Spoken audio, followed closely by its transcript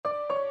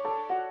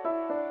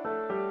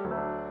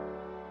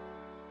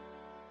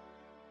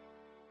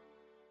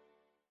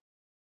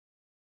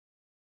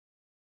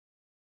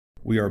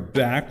We are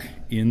back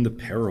in the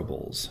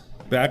parables,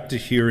 back to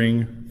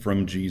hearing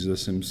from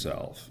Jesus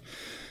himself.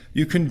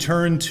 You can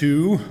turn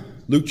to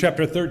Luke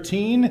chapter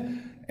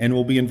 13, and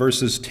we'll be in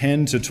verses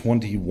 10 to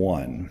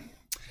 21.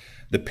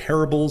 The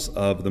parables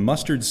of the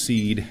mustard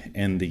seed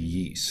and the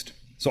yeast.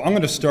 So I'm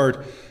going to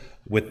start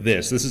with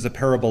this. This is a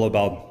parable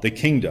about the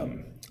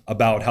kingdom,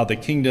 about how the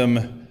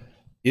kingdom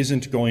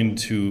isn't going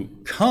to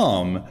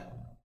come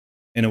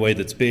in a way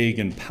that's big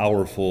and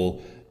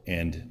powerful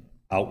and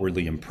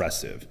outwardly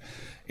impressive.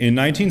 In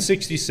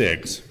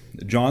 1966,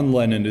 John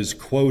Lennon is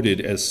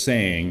quoted as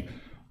saying,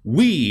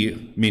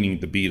 "We," meaning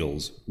the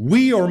Beatles,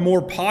 "we are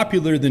more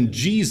popular than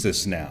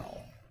Jesus now.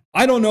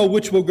 I don't know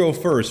which will go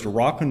first,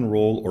 rock and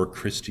roll or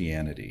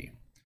Christianity."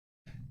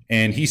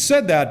 And he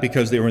said that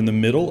because they were in the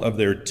middle of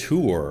their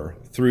tour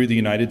through the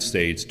United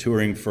States,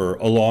 touring for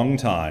a long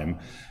time.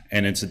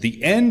 And it's at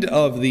the end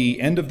of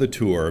the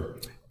tour,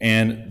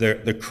 and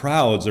the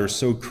crowds are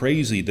so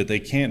crazy that they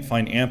can't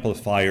find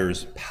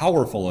amplifiers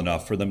powerful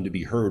enough for them to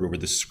be heard over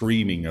the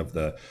screaming of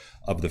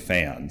the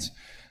fans.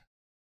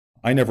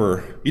 You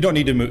don't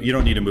need to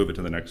move it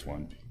to the next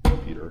one,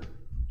 Peter.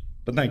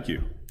 But thank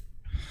you.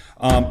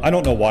 I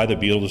don't know why the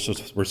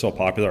Beatles were so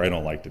popular. I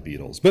don't like the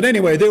Beatles. But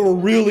anyway, they were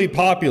really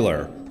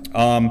popular.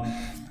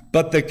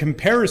 But the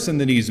comparison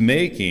that he's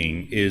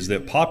making is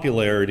that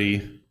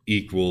popularity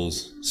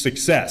equals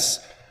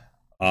success.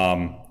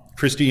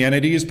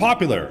 Christianity is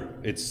popular.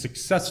 It's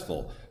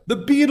successful. The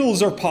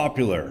Beatles are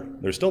popular.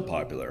 They're still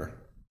popular.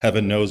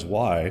 Heaven knows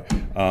why.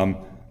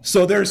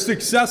 So they're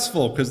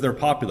successful because they're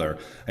popular.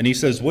 And he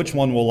says, which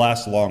one will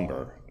last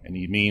longer? And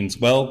he means,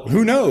 well,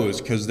 who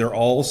knows? Because they're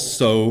all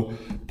so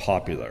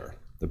popular.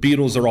 The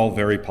Beatles are all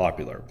very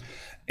popular.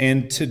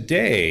 And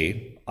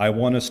today, I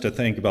want us to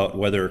think about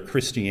whether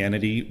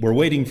Christianity, we're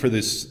waiting for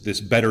this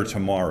better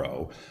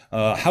tomorrow.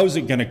 How's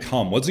it going to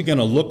come? What's it going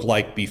to look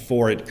like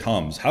before it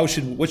comes?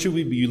 What should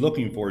we be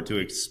looking for to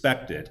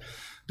expect it?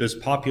 Does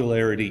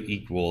popularity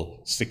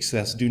equal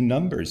success? Do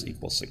numbers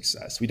equal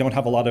success? We don't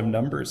have a lot of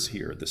numbers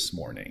here this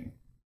morning.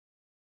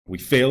 Are we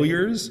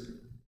failures?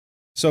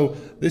 So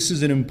this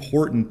is an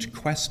important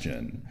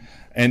question.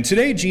 And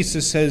today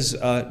Jesus says,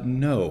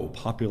 no,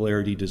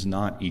 popularity does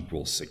not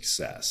equal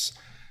success.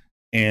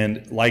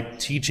 And like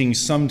teaching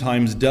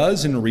sometimes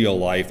does in real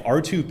life, our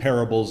two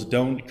parables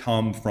don't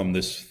come from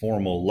this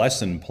formal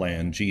lesson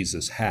plan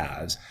Jesus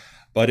has,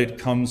 but it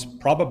comes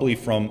probably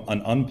from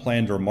an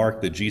unplanned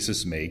remark that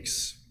Jesus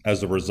makes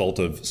as a result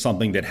of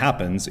something that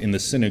happens in the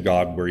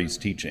synagogue where he's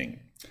teaching.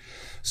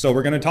 So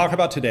we're going to talk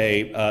about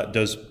today,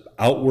 does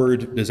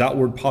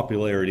outward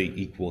popularity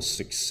equal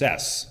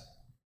success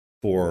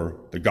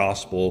for the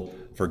gospel,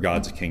 for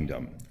God's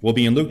kingdom? We'll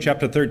be in Luke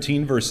chapter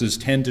 13, verses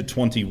 10 to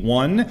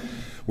 21.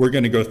 We're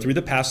going to go through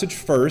the passage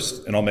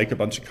first, and I'll make a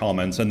bunch of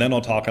comments, and then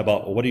I'll talk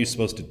about, well, what are you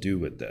supposed to do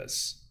with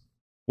this?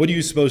 What are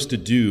you supposed to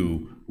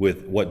do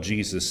with what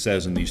Jesus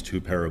says in these two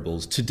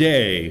parables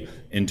today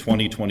in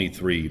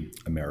 2023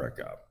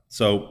 America?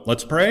 So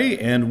let's pray,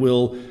 and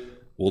we'll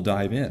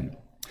dive in.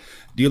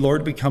 Dear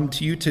Lord, we come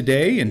to you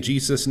today in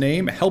Jesus'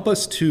 name. Help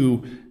us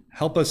to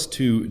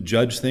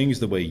judge things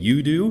the way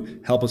you do.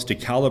 Help us to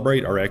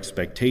calibrate our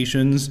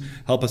expectations.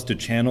 Help us to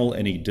channel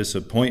any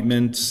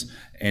disappointments,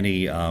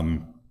 any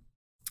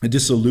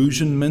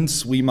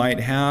disillusionments we might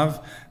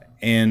have,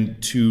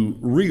 and to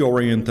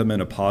reorient them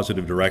in a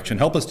positive direction.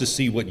 Help us to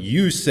see what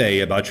you say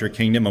about your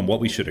kingdom and what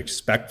we should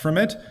expect from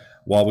it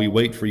while we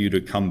wait for you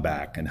to come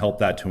back, and help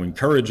that to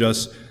encourage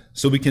us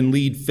so we can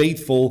lead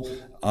faithful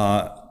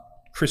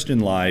Christian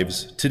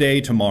lives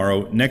today,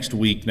 tomorrow, next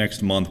week,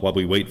 next month, while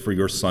we wait for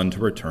your Son to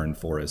return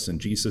for us. In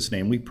Jesus'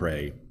 name we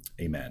pray,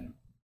 amen.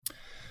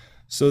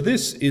 So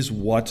this is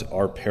what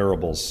our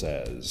parable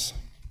says.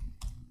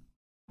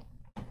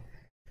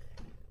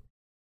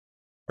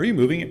 Are you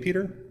moving it,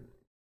 Peter?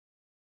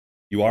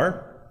 You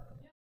are?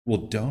 Well,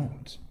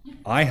 don't.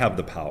 I have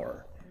the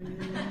power.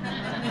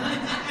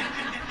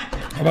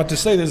 I'm about to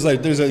say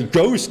there's a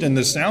ghost in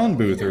the sound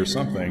booth or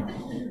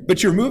something.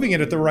 But you're moving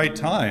it at the right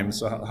time,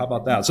 so how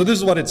about that? So this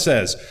is what it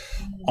says.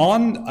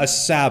 On a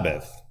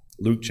Sabbath,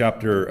 Luke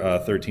chapter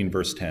 13,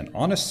 verse 10,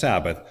 on a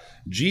Sabbath,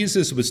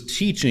 Jesus was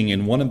teaching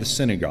in one of the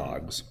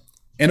synagogues,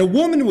 and a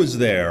woman was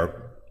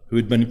there who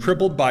had been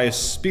crippled by a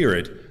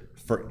spirit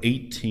for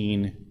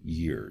 18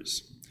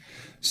 years.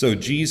 So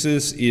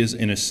Jesus is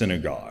in a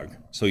synagogue.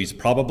 So he's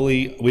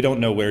probably, we don't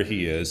know where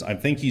he is. I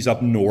think he's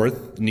up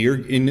north,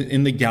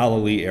 in the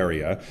Galilee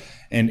area.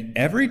 And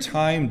every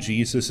time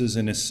Jesus is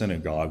in a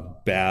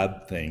synagogue,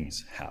 bad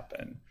things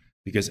happen.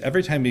 Because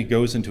every time he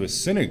goes into a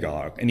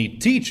synagogue and he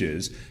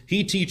teaches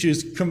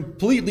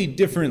completely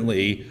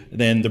differently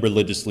than the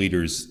religious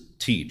leaders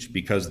teach.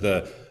 Because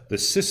the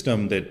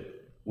system that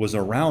was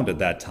around at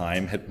that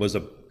time was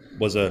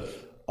a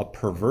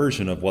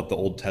perversion of what the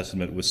Old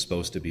Testament was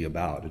supposed to be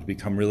about. It had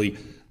become really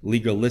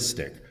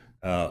legalistic.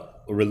 A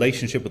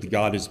relationship with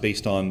God is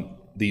based on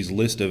these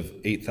list of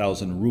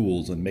 8,000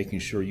 rules and making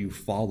sure you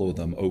follow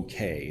them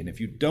okay. And if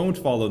you don't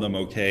follow them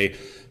okay,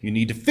 you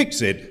need to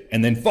fix it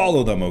and then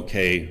follow them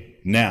okay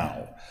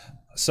now.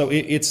 So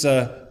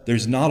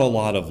there's not a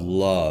lot of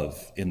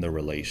love in the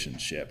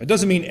relationship. It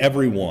doesn't mean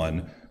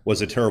everyone was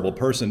a terrible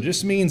person. It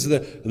just means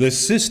that the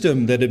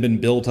system that had been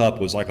built up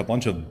was like a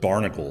bunch of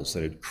barnacles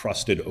that had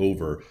crusted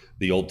over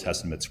the Old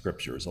Testament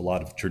scriptures. A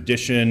lot of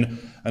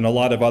tradition and a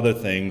lot of other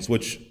things,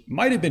 which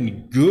might have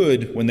been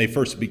good when they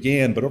first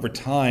began, but over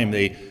time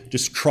they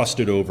just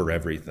crusted over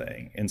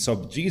everything. And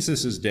so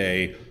Jesus'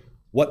 day,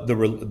 what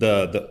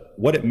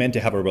what it meant to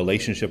have a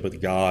relationship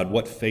with God,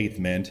 what faith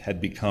meant,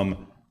 had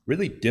become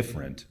really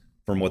different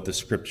from what the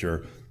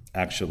scripture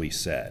actually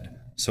said.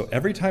 So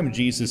every time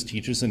Jesus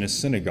teaches in a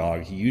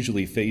synagogue, he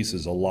usually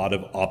faces a lot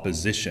of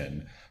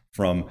opposition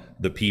from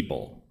the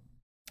people.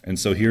 And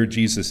so here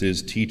Jesus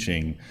is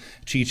teaching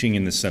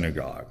in the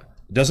synagogue.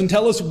 It doesn't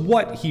tell us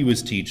what he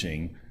was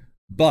teaching,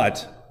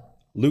 but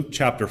Luke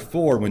chapter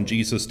 4, when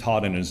Jesus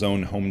taught in his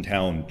own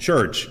hometown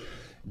church,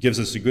 gives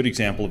us a good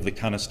example of the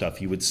kind of stuff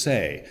he would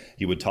say.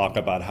 He would talk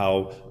about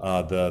how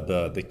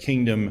the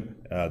kingdom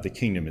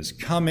is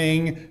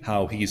coming,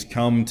 how he's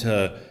come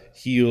to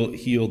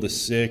heal the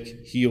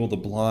sick, heal the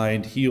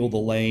blind, heal the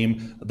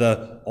lame,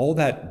 all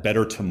that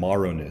better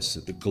tomorrowness,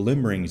 the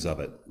glimmerings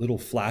of it, little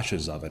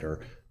flashes of it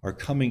are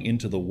coming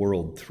into the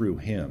world through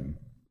him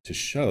to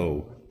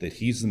show that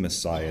he's the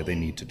Messiah they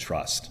need to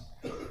trust.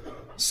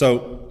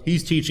 So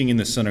he's teaching in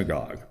the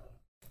synagogue.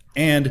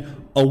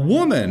 And a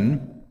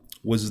woman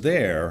was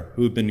there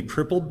who had been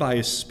crippled by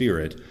a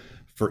spirit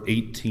for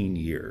 18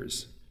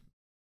 years.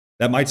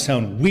 That might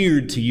sound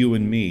weird to you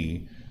and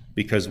me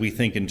because we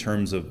think in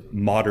terms of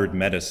modern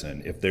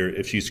medicine.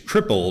 If she's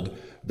crippled,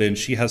 then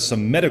she has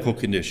some medical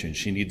condition.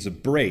 She needs a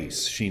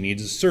brace. She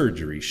needs a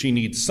surgery. She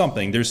needs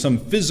something. There's some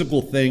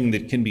physical thing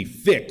that can be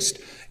fixed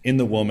in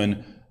the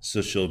woman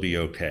so she'll be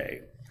okay.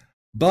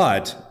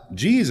 But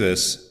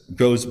Jesus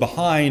goes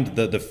behind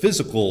the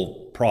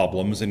physical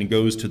problems and he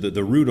goes to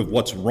the root of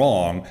what's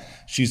wrong.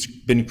 She's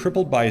been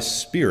crippled by a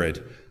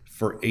spirit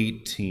for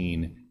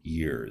 18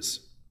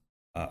 years.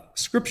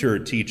 Scripture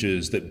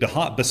teaches that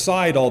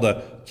beside all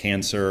the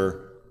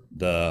cancer,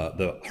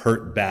 the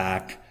hurt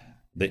back,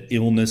 the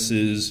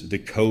illnesses, the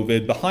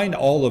COVID, behind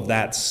all of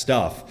that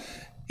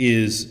stuff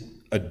is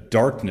a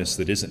darkness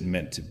that isn't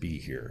meant to be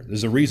here.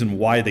 There's a reason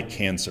why the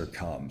cancer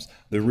comes.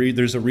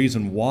 There's a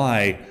reason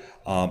why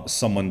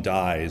someone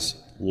dies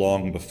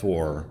long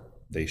before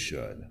they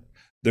should.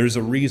 There's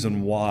a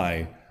reason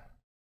why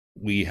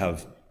we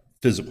have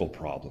physical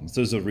problems.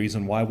 There's a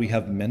reason why we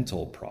have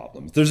mental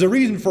problems. There's a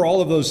reason for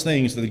all of those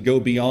things that go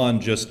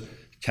beyond just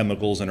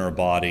chemicals in our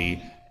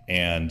body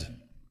and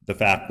the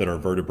fact that our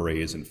vertebrae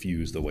isn't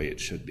fused the way it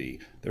should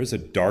be. There's a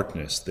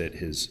darkness that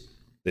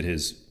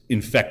has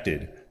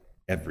infected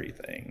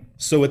everything.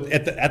 So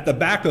at the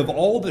back of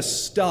all the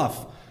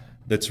stuff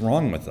that's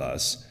wrong with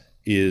us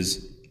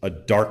is a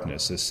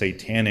darkness, a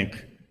satanic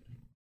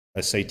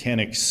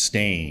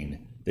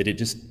stain that it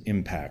just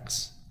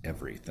impacts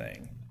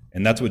everything.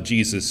 And that's what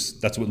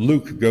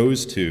Luke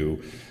goes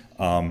to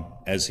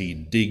as he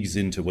digs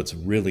into what's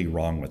really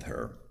wrong with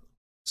her.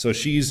 So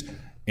she's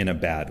in a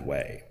bad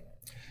way.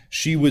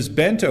 She was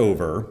bent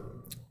over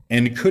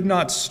and could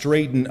not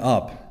straighten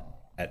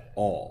up at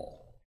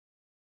all.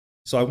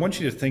 So I want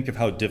you to think of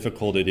how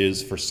difficult it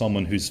is for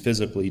someone who's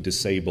physically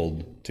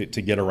disabled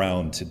to get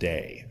around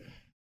today.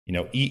 You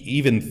know,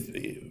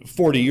 even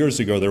 40 years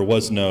ago, there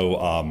was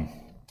no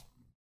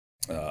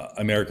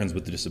Americans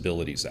with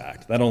Disabilities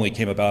Act. That only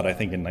came about, I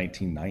think, in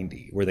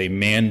 1990, where they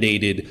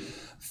mandated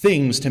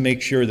things to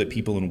make sure that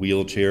people in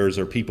wheelchairs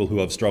or people who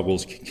have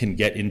struggles can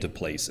get into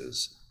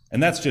places.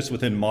 And that's just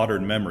within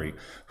modern memory.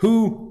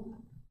 Who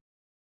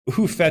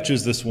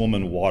fetches this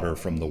woman water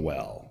from the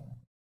well?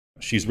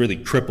 She's really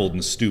crippled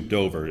and stooped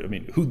over. I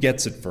mean, who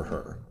gets it for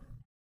her?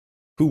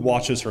 Who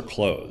washes her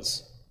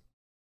clothes?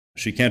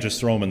 She can't just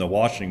throw them in the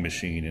washing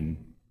machine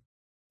and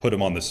put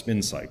them on the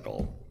spin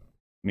cycle.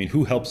 I mean,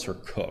 who helps her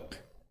cook?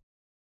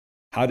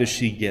 How does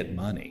she get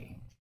money?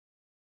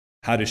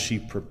 How does she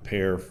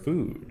prepare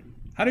food?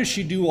 How does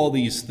she do all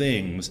these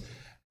things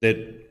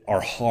that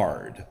are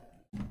hard?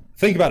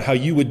 Think about how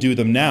you would do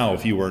them now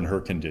if you were in her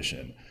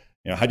condition.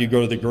 You know, how do you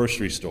go to the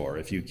grocery store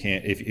if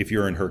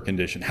you're in her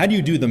condition? How do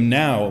you do them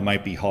now? It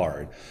might be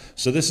hard.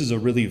 So this is a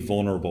really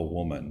vulnerable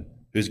woman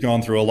who's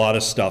gone through a lot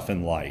of stuff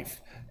in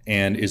life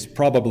and is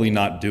probably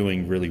not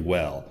doing really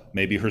well.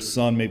 Maybe her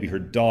son, maybe her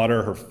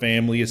daughter, her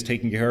family is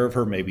taking care of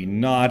her, maybe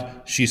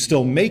not. She's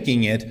still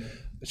making it,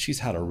 but she's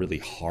had a really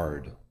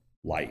hard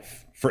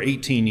life for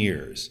 18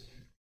 years,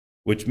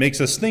 which makes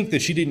us think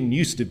that she didn't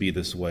used to be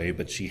this way,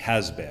 but she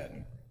has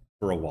been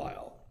for a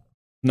while.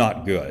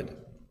 Not good.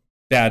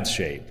 Bad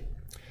shape.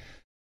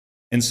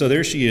 And so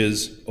there she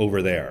is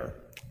over there.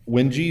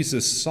 When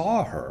Jesus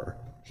saw her,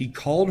 he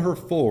called her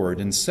forward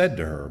and said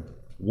to her,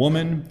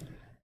 "Woman,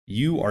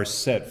 you are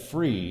set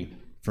free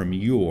from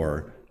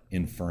your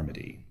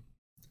infirmity."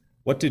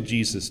 What did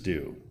Jesus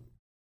do?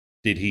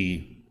 Did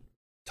he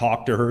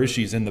talk to her as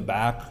she's in the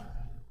back?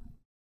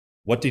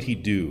 What did he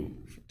do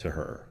to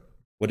her?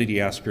 What did he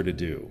ask her to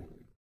do?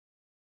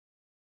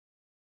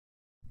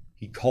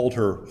 He called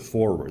her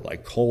forward,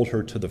 like called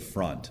her to the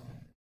front,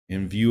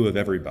 in view of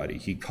everybody.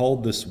 He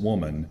called this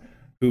woman,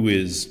 who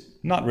is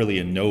not really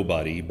a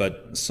nobody,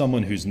 but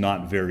someone who's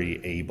not very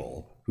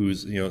able,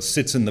 who's,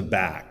 sits in the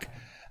back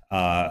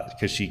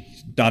because she,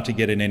 not to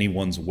get in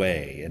anyone's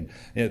way. And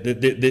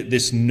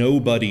this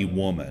nobody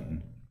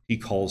woman, he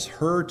calls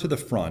her to the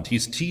front.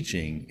 He's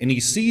teaching, and he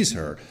sees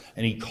her,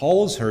 and he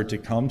calls her to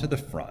come to the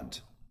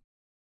front.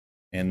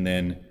 And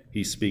then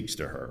he speaks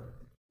to her.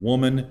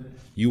 Woman,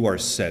 you are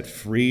set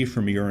free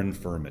from your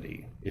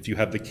infirmity. If you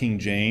have the King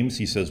James,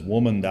 he says,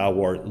 woman,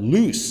 thou art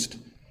loosed.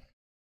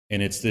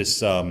 And it's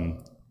this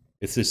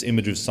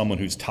image of someone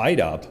who's tied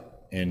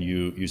up, and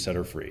you set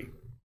her free.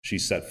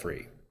 She's set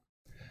free.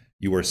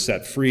 You are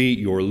set free,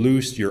 you're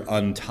loosed, you're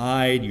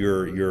untied,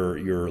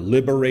 you're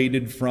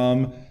liberated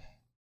from.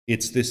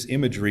 It's this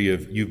imagery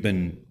of you've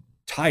been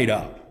tied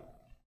up,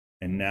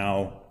 and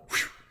now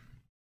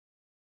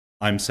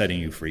I'm setting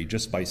you free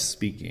just by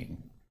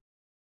speaking.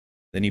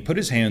 Then he put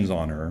his hands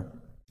on her,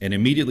 and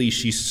immediately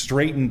she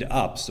straightened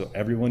up so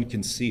everyone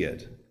can see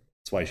it.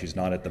 That's why she's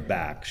not at the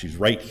back. She's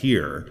right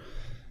here,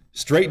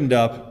 straightened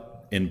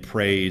up and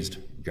praised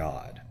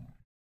God.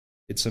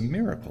 It's a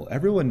miracle.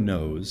 Everyone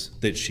knows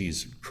that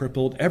she's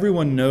crippled.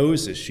 Everyone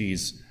knows that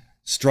she's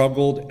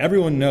struggled.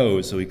 Everyone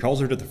knows, so he calls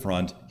her to the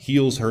front,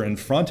 heals her in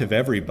front of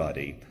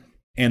everybody,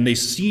 and they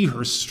see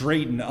her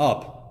straighten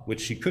up,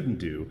 which she couldn't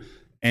do,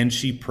 and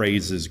she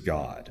praises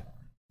God.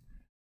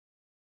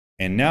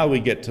 And now we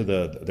get to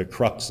the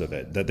crux of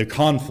it, the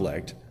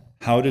conflict.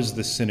 How do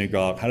the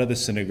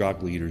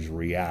synagogue leaders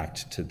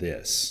react to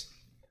this?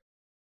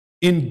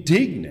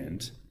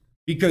 Indignant,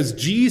 because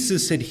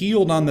Jesus had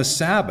healed on the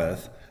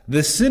Sabbath,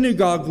 the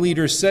synagogue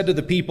leaders said to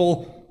the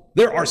people,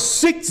 there are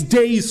 6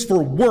 days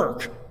for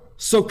work,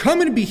 so come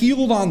and be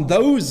healed on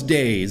those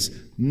days,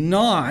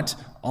 not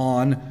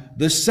on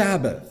the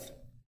Sabbath.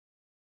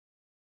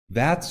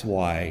 That's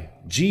why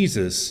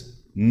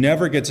Jesus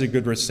never gets a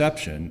good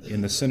reception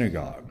in the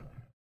synagogue.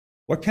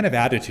 What kind of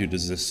attitude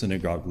does this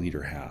synagogue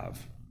leader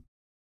have?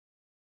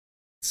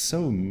 It's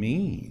so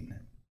mean.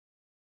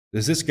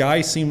 Does this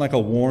guy seem like a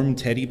warm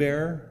teddy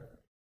bear?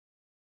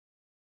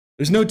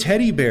 There's no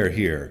teddy bear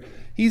here.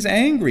 He's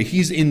angry.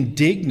 He's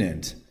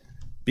indignant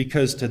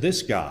because to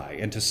this guy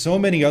and to so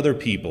many other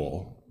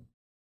people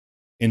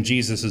in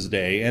Jesus'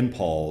 day and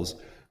Paul's,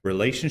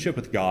 relationship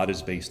with God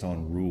is based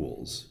on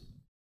rules.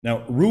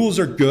 Now, rules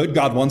are good.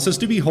 God wants us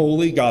to be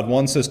holy. God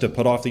wants us to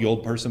put off the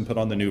old person, put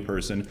on the new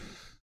person.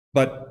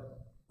 But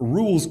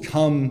rules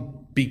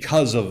come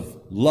because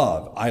of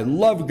love. I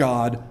love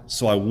God,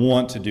 so I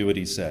want to do what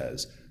he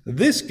says.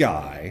 This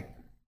guy,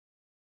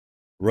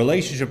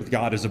 relationship with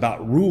God is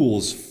about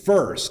rules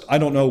first. I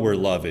don't know where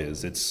love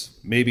is.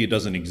 Maybe it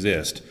doesn't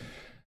exist.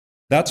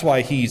 That's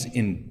why he's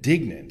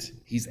indignant.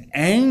 He's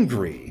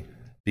angry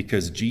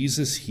because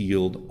Jesus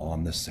healed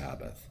on the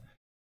Sabbath.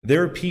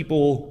 There are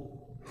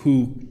people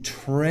who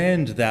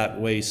trend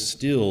that way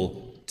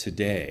still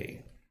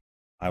today.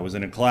 I was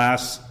in a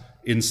class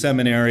in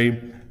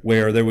seminary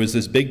where there was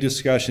this big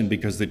discussion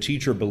because the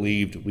teacher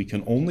believed we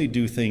can only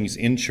do things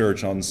in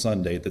church on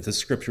Sunday that the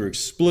scripture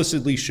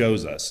explicitly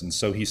shows us. And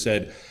so he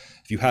said,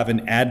 if you have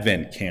an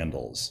Advent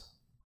candles,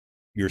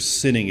 you're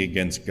sinning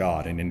against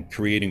God and in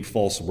creating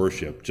false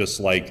worship, just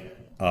like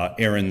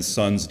Aaron's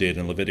sons did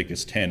in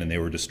Leviticus 10, and they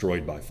were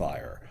destroyed by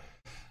fire.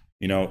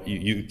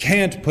 You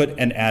can't put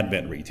an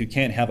Advent wreath. You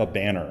can't have a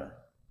banner.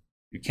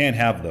 You can't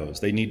have those.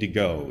 They need to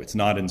go. It's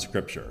not in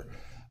Scripture.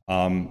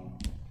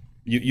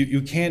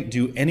 You can't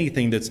do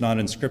anything that's not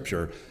in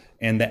Scripture.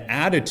 And the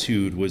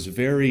attitude was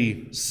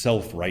very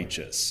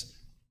self-righteous.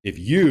 If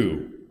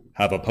you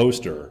have a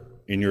poster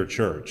in your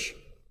church,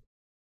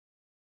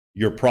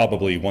 you're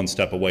probably one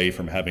step away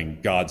from having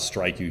God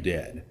strike you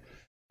dead.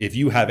 If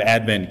you have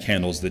Advent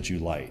candles that you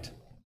light,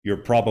 you're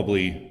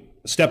probably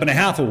a step and a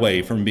half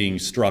away from being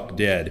struck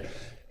dead.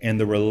 And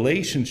the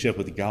relationship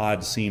with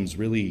God seems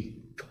really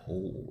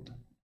cold.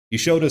 He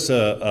showed us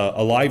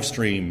a live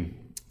stream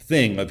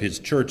thing of his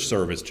church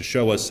service to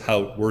show us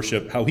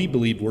how he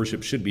believed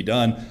worship should be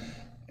done,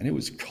 and it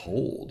was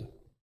cold.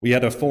 We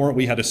had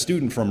a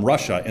student from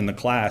Russia in the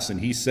class, and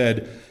he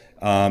said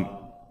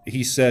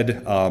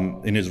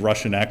in his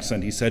Russian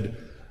accent, he said,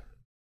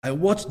 I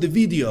watched the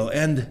video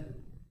and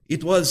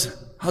it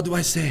was, how do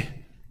I say,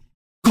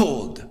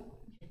 cold,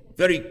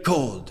 very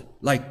cold,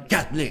 like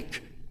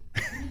Catholic.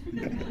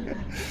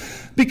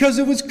 Because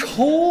it was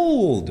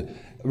cold.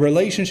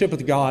 Relationship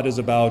with God is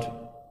about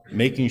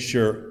making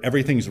sure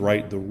everything's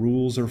right, the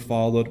rules are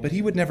followed, but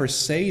he would never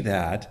say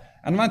that.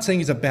 I'm not saying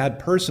he's a bad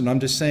person. I'm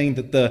just saying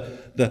that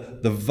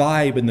the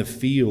vibe and the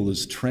feel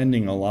is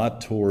trending a lot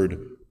toward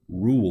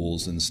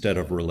rules instead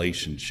of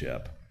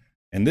relationship.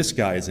 And this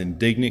guy is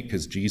indignant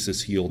because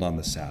Jesus healed on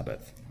the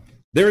Sabbath.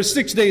 There are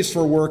 6 days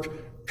for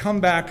work.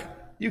 Come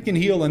back. You can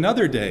heal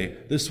another day.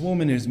 This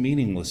woman is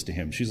meaningless to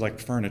him. She's like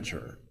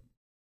furniture.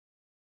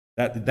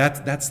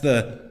 That's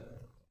the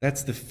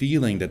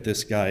feeling that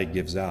this guy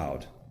gives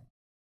out.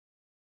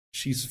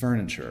 She's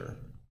furniture,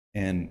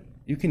 and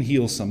you can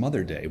heal some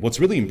other day. What's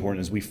really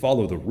important is we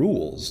follow the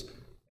rules,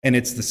 and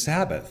it's the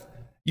Sabbath.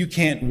 You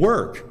can't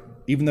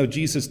work even though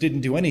Jesus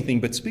didn't do anything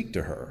but speak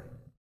to her.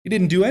 He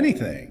didn't do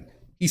anything.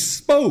 He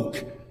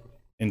spoke,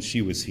 and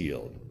she was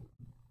healed.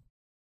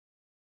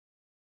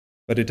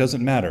 But it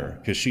doesn't matter,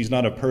 because she's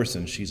not a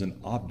person, she's an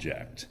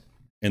object,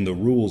 and the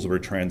rules were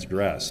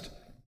transgressed.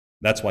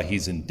 That's why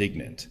he's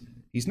indignant.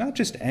 He's not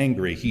just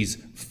angry, he's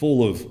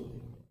full of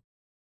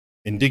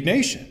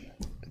indignation.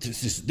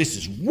 This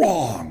is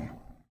wrong.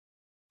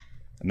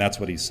 And that's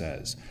what he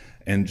says.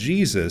 And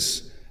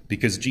Jesus,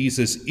 because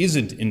Jesus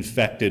isn't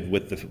infected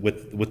with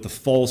the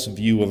false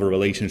view of a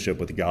relationship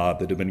with God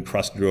that had been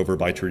crusted over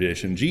by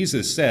tradition,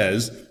 Jesus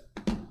says,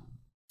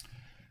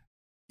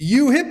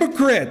 "You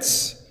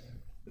hypocrites!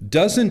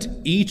 Doesn't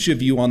each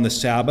of you on the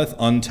Sabbath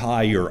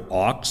untie your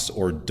ox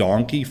or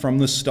donkey from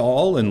the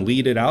stall and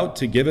lead it out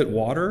to give it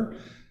water?"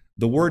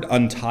 The word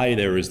untie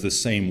there is the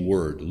same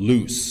word,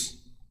 loose.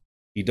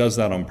 He does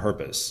that on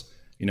purpose.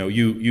 You know,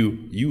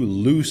 you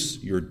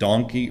loose your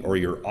donkey or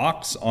your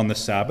ox on the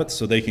Sabbath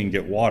so they can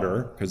get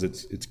water, because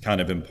it's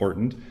kind of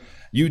important.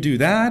 You do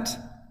that,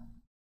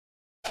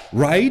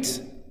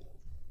 right?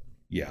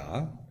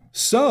 Yeah.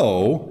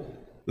 So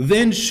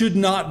then should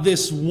not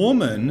this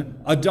woman,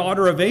 a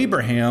daughter of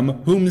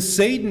Abraham, whom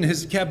Satan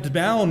has kept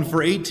bound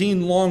for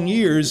 18 long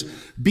years,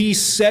 be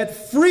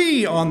set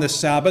free on the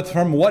Sabbath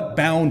from what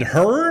bound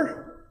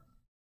her?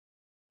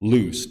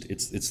 Loosed.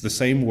 It's the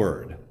same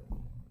word.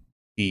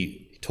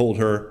 He told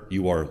her,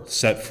 you are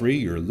set free,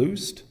 you're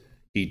loosed.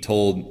 He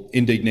told,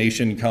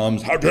 indignation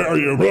comes, how dare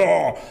you?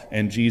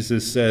 And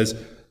Jesus says,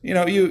 you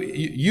know,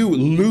 you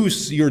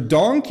loose your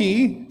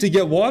donkey to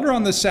get water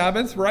on the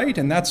Sabbath, right?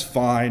 And that's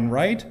fine,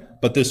 right?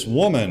 But this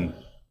woman,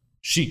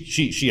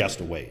 she has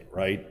to wait,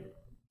 right?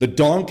 The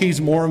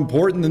donkey's more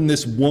important than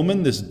this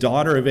woman, this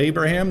daughter of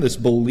Abraham, this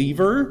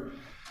believer.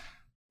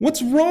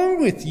 What's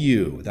wrong with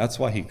you? That's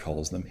why he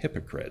calls them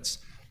hypocrites.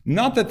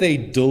 Not that they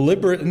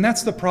deliberate, and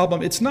that's the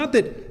problem. It's not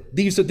that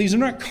these are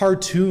not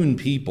cartoon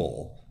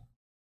people,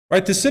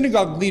 right? The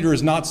synagogue leader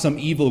is not some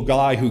evil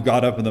guy who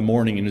got up in the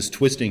morning and is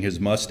twisting his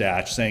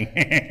mustache saying,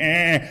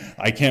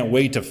 I can't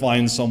wait to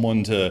find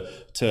someone to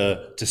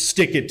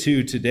stick it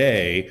to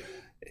today.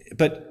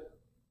 But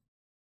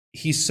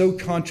he's so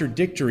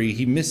contradictory,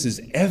 he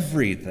misses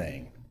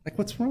everything. Like,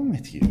 what's wrong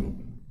with you?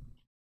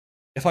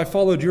 If I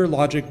followed your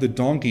logic, the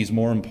donkey's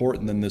more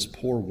important than this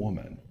poor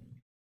woman.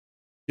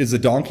 Is the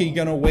donkey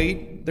going to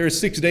wait? There's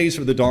 6 days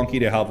for the donkey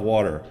to have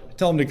water.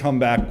 Tell him to come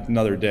back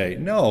another day.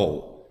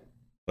 No.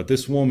 But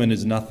this woman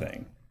is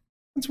nothing.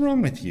 What's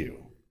wrong with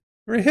you?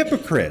 You're a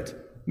hypocrite.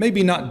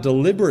 Maybe not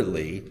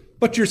deliberately,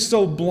 but you're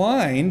so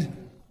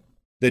blind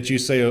that you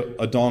say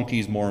a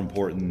donkey's more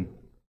important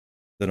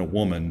than a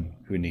woman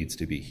who needs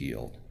to be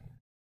healed.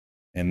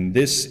 And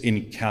this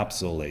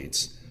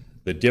encapsulates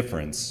the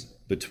difference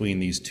between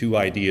these two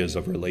ideas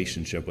of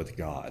relationship with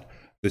God.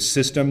 The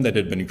system that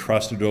had been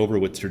crusted over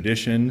with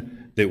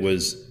tradition,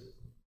 there's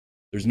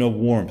no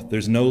warmth,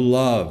 there's no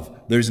love,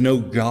 there's no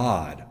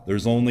God,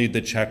 there's only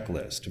the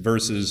checklist,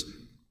 versus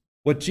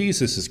what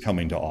Jesus is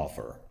coming to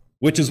offer,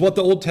 which is what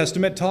the Old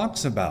Testament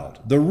talks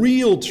about, the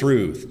real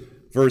truth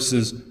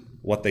versus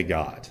what they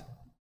got.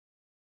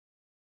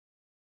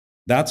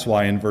 That's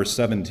why in verse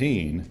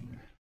 17,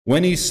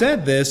 when he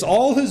said this,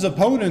 all his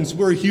opponents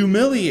were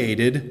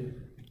humiliated,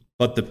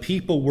 but the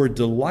people were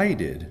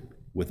delighted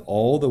with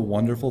all the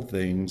wonderful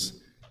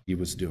things he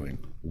was doing.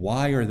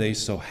 Why are they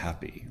so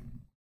happy?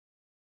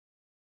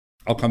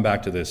 I'll come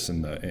back to this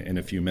in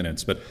a few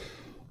minutes, but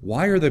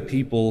why are the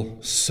people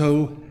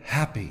so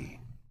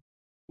happy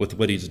with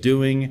what he's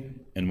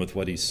doing and with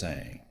what he's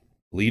saying?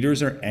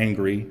 Leaders are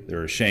angry,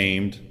 they're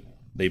ashamed,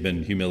 they've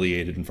been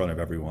humiliated in front of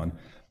everyone,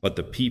 but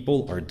the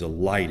people are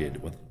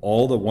delighted with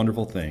all the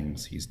wonderful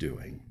things he's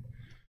doing.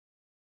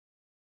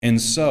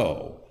 And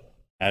so,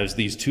 as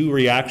these two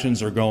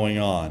reactions are going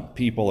on,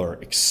 people are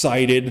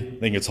excited,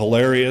 think it's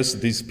hilarious,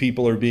 these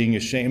people are being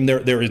ashamed,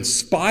 they're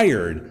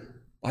inspired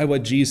by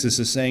what Jesus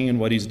is saying and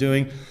what he's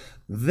doing.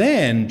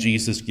 Then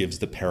Jesus gives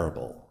the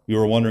parable. You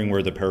were wondering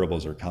where the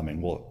parables are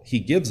coming. Well, he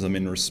gives them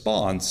in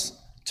response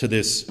to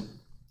this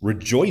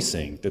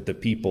rejoicing that the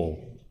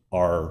people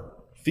are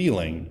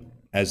feeling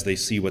as they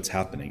see what's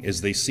happening,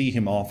 as they see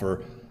him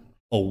offer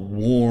a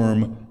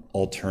warm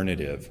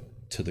alternative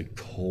to the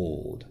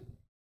cold,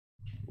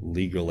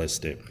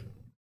 legalistic,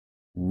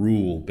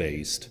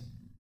 rule-based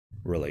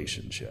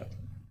relationship.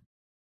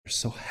 They're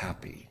so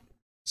happy.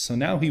 So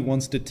now he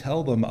wants to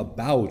tell them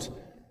about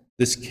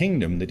this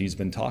kingdom that he's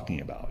been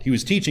talking about. He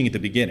was teaching at the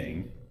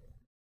beginning.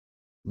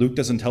 Luke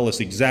doesn't tell us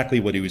exactly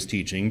what he was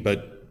teaching,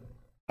 but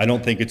I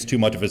don't think it's too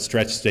much of a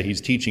stretch to say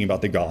he's teaching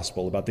about the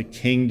gospel, about the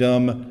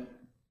kingdom,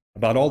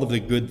 about all of the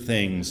good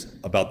things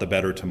about the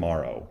better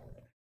tomorrow.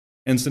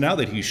 And so now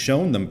that he's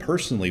shown them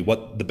personally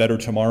what the better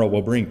tomorrow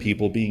will bring,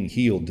 people being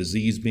healed,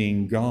 disease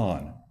being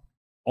gone,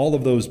 all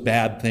of those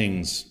bad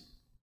things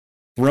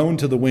thrown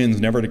to the winds,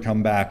 never to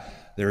come back,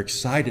 they're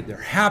excited, they're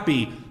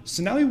happy.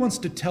 So now he wants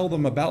to tell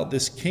them about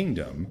this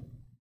kingdom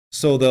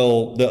so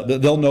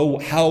they'll know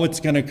how it's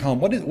going to come.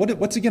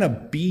 What's it going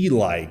to be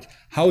like?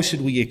 How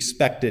should we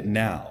expect it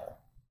now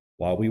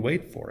while we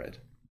wait for it?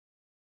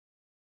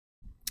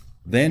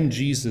 Then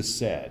Jesus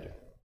said,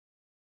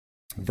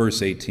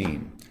 verse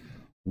 18,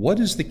 "What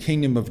is the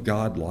kingdom of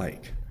God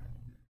like?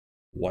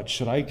 What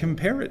should I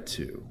compare it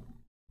to?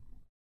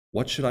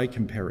 What should I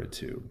compare it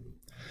to?"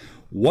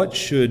 What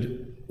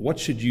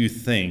should you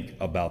think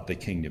about the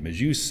kingdom as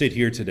you sit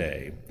here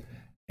today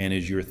and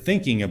as you're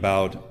thinking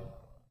about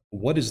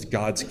what is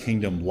God's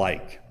kingdom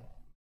like?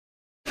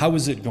 How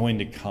is it going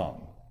to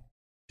come?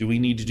 Do we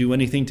need to do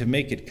anything to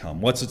make it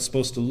come? What's it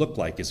supposed to look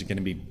like? Is it going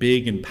to be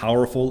big and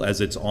powerful as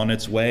it's on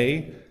its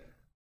way?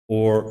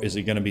 Or is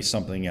it going to be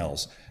something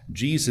else?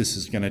 Jesus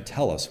is going to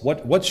tell us,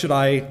 what's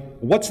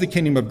the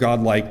kingdom of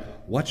God like?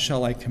 What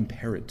shall I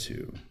compare it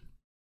to?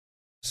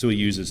 So he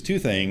uses two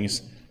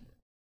things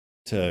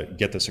to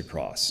get this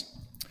across.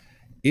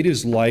 It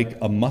is like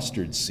a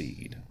mustard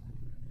seed,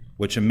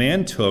 which a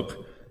man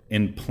took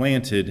and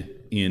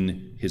planted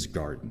in his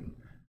garden.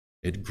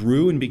 It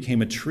grew and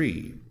became a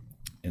tree,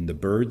 and the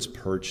birds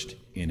perched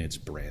in its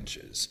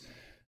branches.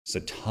 It's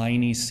a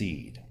tiny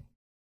seed.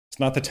 It's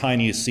not the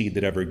tiniest seed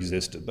that ever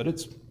existed, but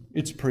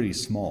it's pretty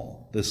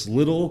small. This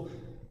little,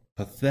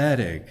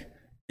 pathetic,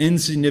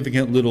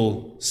 insignificant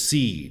little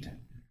seed.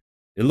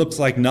 It looks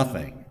like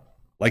nothing,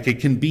 like it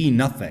can be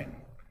nothing.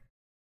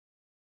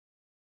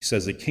 He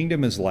says the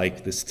kingdom is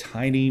like this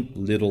tiny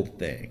little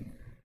thing.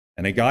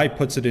 And a guy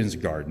puts it in his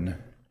garden,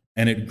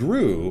 and it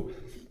grew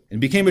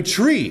and became a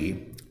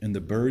tree, and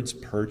the birds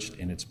perched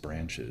in its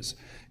branches.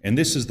 And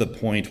this is the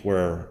point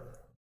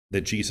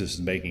that Jesus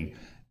is making.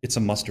 It's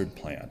a mustard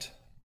plant.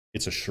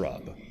 It's a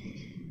shrub.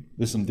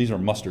 These are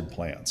mustard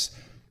plants.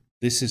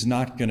 This is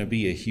not going to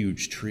be a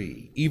huge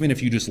tree. Even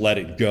if you just let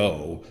it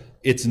go,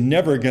 it's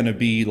never going to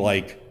be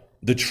like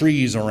the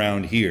trees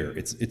around here.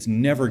 It's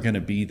never going to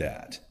be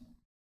that.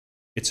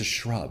 It's a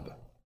shrub,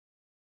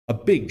 a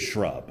big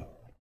shrub.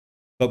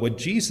 But what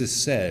Jesus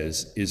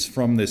says is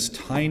from this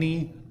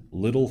tiny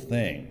little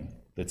thing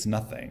that's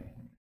nothing,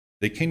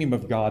 the kingdom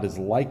of God is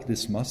like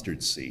this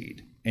mustard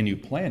seed, and you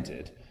plant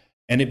it,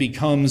 and it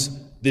becomes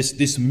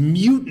this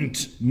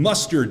mutant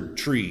mustard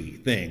tree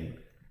thing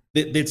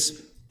that's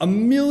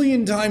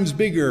 1,000,000 times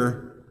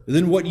bigger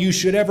than what you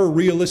should ever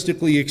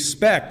realistically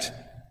expect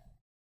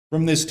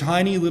from this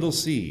tiny little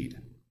seed.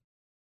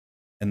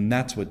 And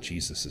that's what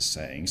Jesus is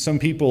saying. Some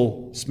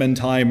people spend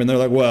time and they're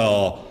like,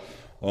 well,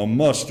 a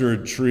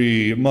mustard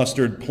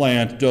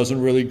plant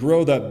doesn't really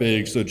grow that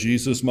big, so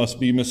Jesus must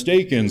be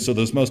mistaken. So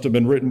this must have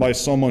been written by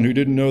someone who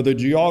didn't know the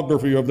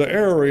geography of the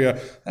area.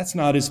 That's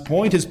not his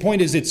point. His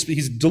point is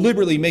he's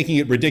deliberately making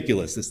it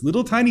ridiculous. This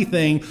little tiny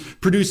thing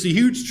produced a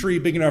huge tree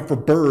big enough for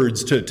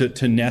birds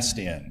to nest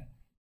in.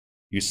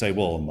 You say,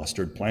 well, a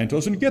mustard plant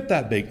doesn't get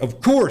that big.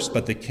 Of course,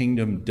 but the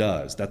kingdom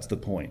does. That's the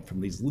point. From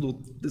this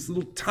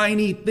little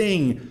tiny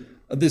thing,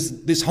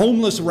 this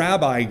homeless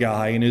rabbi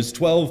guy and his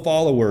 12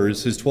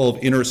 followers, his 12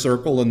 inner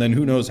circle, and then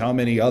who knows how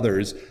many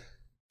others,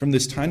 from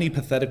this tiny,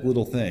 pathetic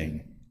little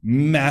thing,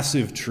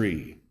 massive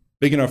tree,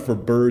 big enough for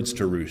birds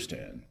to roost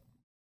in.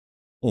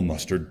 Well,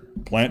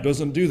 mustard plant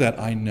doesn't do that.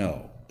 I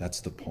know.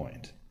 That's the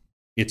point.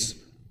 It's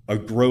a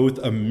growth,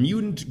 a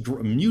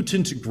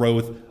mutant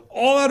growth,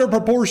 all out of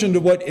proportion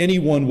to what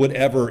anyone would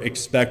ever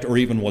expect or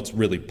even what's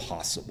really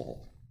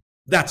possible.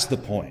 That's the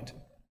point.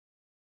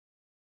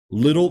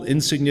 Little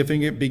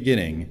insignificant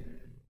beginning,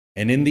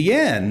 and in the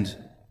end,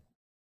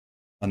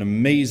 an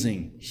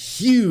amazing,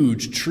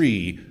 huge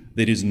tree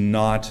that is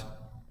not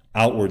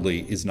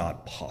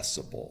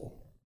possible.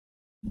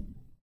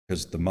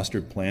 Because the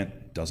mustard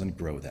plant doesn't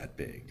grow that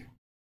big.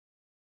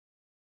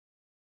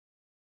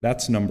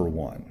 That's number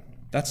one.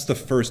 That's the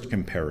first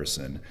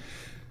comparison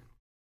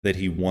that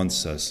he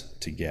wants us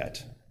to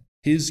get.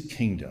 His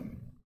kingdom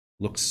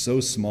looks so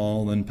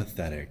small and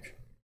pathetic,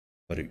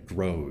 but it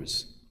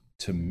grows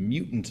to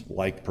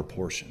mutant-like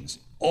proportions,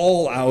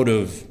 all out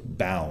of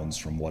bounds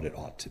from what it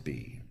ought to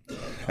be.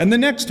 And the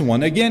next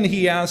one, again,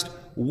 he asked,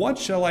 what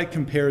shall I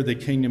compare the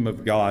kingdom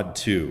of God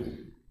to?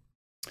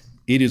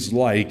 It is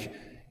like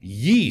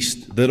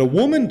yeast that a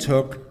woman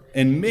took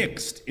and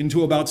mixed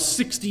into about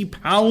 60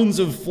 pounds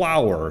of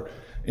flour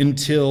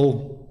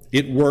until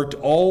it worked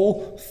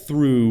all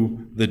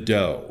through the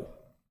dough.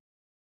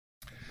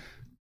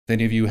 If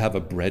any of you have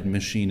a bread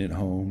machine at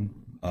home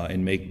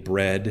and make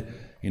bread,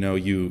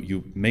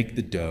 you make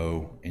the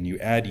dough and you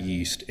add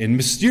yeast, and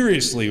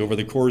mysteriously over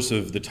the course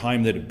of the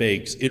time that it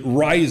bakes, it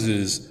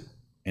rises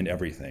and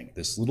everything.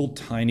 This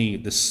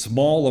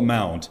small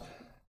amount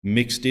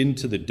mixed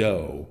into the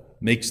dough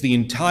permeates the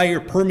entire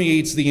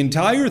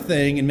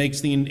thing and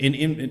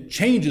it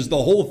changes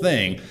the whole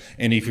thing.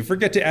 And if you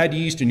forget to add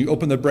yeast and you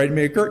open the bread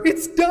maker,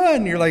 it's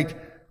done. You're like,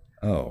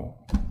 oh,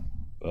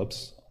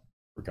 oops,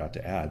 forgot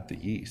to add the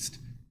yeast.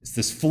 It's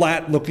this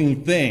flat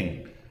looking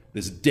thing,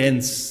 this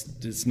dense,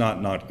 it's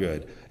not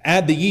good.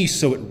 Add the yeast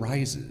so it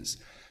rises.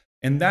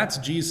 And that's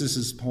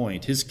Jesus's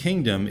point. His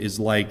kingdom is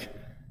like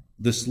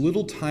this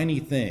little tiny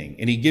thing.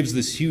 And he gives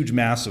this huge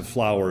mass of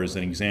flour as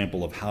an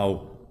example of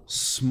how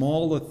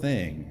small a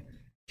thing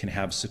can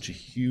have such a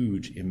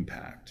huge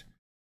impact.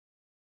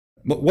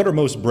 But what are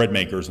most bread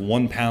makers?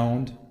 1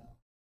 pound?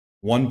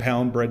 1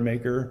 pound bread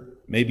maker?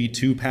 maybe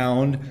 2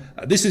 pound.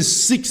 This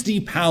is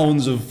 60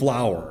 pounds of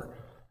flour.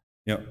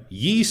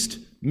 Yeast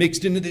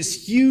mixed into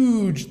this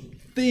huge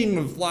thing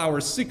of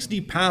flour,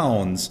 60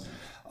 pounds,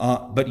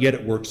 but yet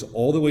it works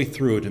all the way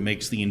through it and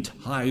makes the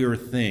entire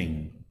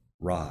thing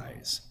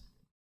rise.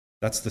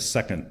 That's the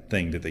second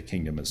thing that the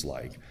kingdom is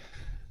like.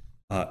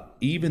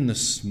 Even the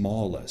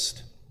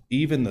smallest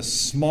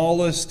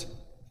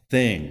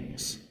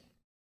things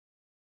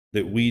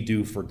that we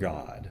do for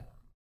God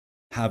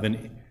have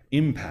an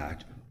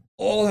impact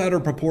all out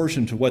of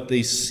proportion to what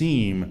they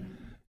seem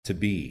to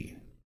be.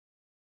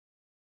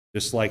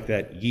 Just like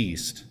that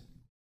yeast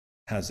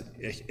has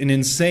an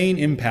insane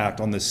impact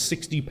on the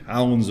 60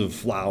 pounds of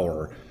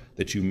flour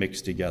that you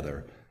mix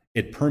together.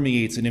 It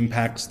permeates and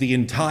impacts the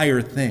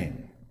entire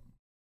thing.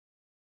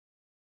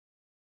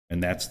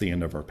 And that's the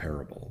end of our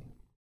parable.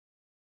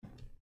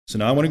 So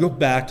now I want to go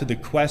back to the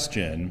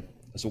question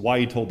as to why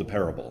he told the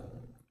parable.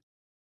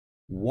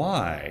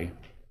 Why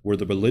were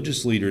the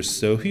religious leaders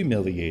so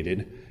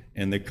humiliated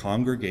and the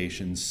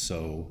congregation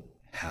so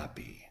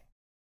happy?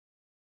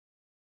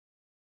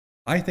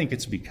 I think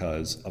it's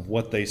because of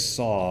what they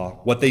saw,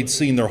 what they'd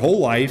seen their whole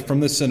life from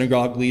the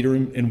synagogue leader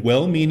and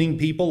well-meaning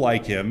people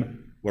like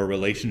him, where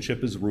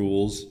relationship is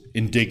rules,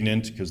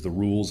 indignant because the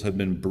rules have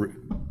been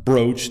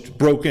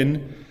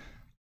broken.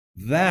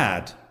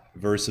 That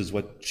versus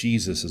what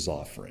Jesus is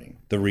offering,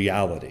 the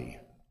reality.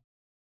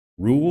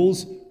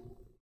 Rules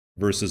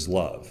versus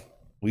love.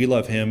 We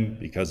love him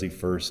because he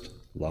first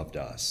loved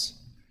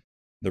us.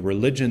 The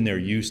religion they're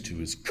used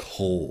to is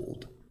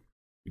cold.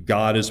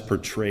 God is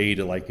portrayed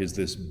like as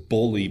this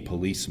bully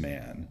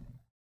policeman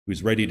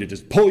who's ready to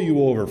just pull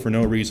you over for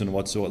no reason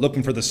whatsoever,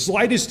 looking for the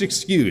slightest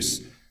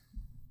excuse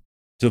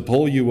to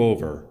pull you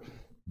over.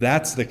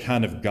 That's the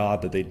kind of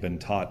God that they'd been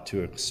taught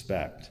to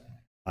expect.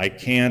 I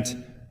can't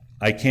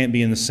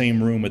be in the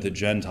same room with a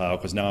Gentile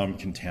because now I'm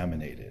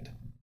contaminated.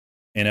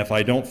 And if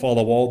I don't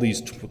follow all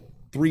these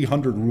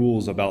 300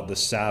 rules about the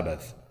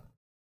Sabbath,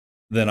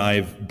 then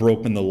I've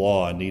broken the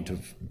law and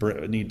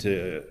need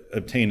to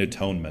obtain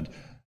atonement.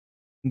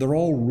 They're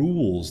all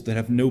rules that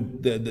have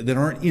that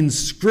aren't in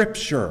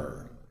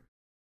Scripture.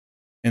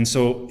 And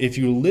so if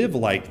you live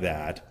like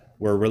that,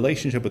 where a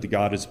relationship with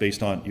God is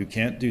based on you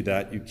can't do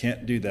that, you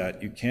can't do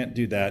that, you can't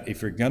do that.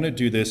 If you're going to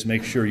do this,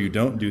 make sure you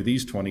don't do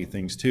these 20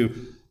 things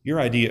too. Your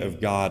idea of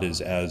God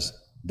is as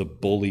the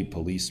bully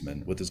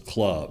policeman with his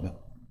club,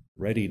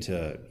 ready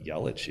to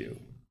yell at you.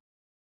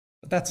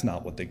 But that's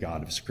not what the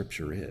God of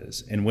Scripture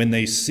is. And when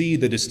they see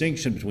the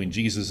distinction between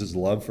Jesus'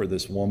 love for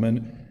this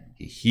woman,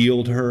 he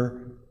healed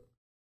her,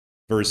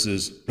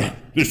 versus,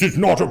 this is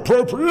not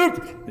appropriate.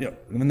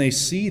 When they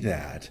see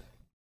that,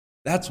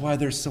 that's why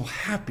they're so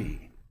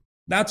happy.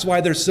 That's why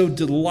they're so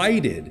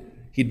delighted.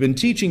 He'd been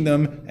teaching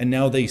them, and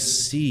now they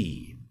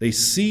see. They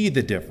see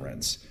the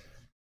difference.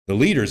 The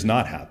leader's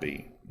not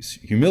happy. He's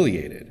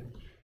humiliated.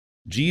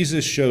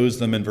 Jesus shows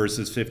them in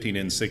verses 15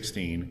 and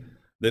 16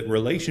 that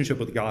relationship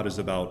with God is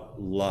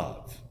about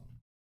love.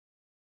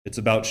 It's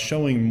about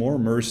showing more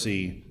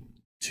mercy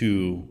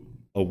to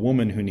a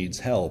woman who needs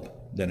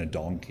help than a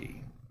donkey.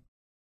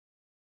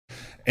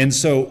 And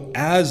so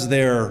as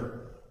they're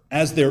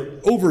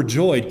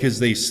overjoyed because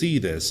they see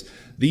this,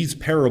 these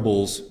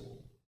parables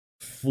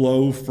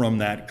flow from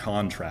that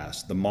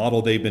contrast, the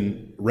model they've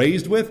been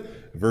raised with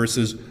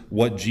versus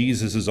what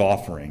Jesus is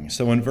offering.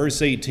 So in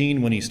verse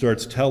 18, when he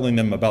starts telling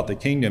them about the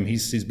kingdom,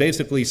 he's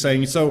basically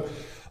saying, so,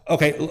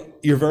 okay,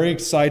 you're very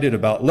excited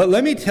about,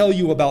 let me tell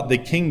you about the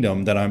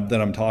kingdom that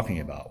I'm talking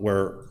about,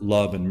 where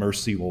love and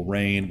mercy will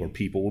reign, where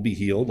people will be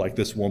healed like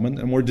this woman,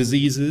 and more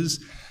diseases,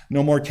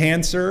 no more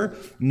cancer,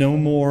 no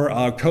more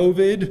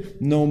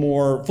COVID, no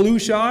more flu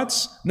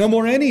shots, no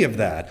more any of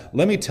that.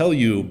 Let me tell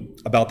you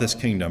about this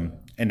kingdom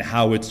and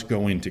how it's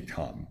going to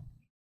come.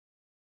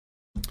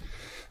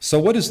 So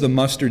what does the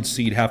mustard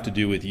seed have to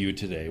do with you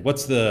today?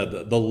 What's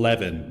the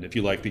leaven, if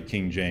you like the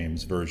King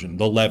James version,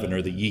 the leaven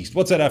or the yeast?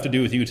 What's that have to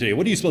do with you today?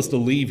 What are you supposed to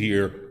leave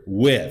here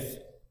with?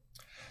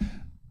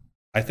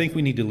 I think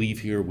we need to leave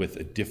here with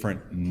a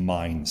different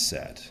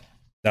mindset.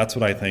 That's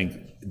what I think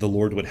the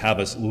Lord would have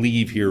us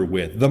leave here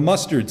with. The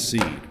mustard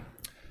seed.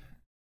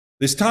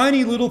 This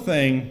tiny little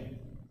thing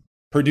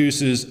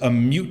produces a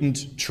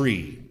mutant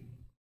tree,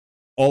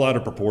 all out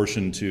of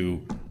proportion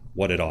to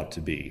what it ought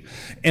to be.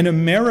 In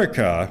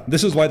America,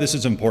 this is why this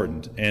is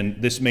important,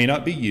 and this may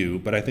not be you,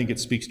 but I think it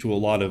speaks to a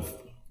lot of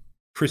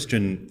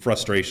Christian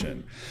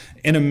frustration.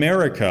 In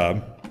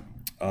America,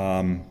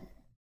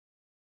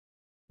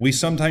 we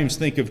sometimes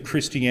think of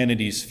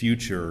Christianity's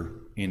future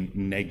in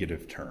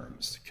negative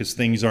terms because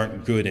things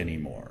aren't good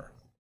anymore.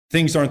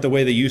 Things aren't the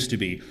way they used to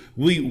be.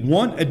 We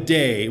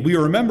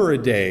remember a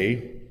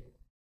day.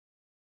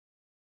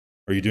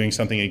 Are you doing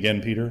something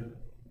again, Peter?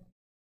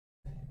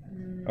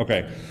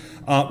 Okay.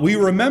 We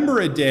remember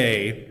a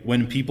day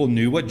when people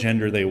knew what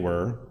gender they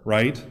were,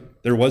 right?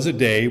 There was a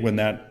day when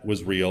that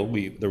was real.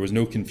 There was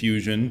no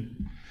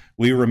confusion.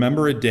 We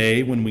remember a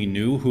day when we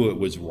knew who it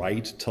was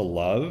right to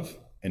love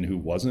and who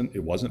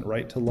it wasn't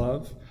right to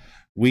love.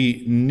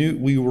 We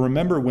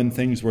remember when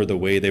things were the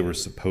way they were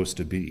supposed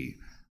to be.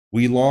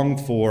 We long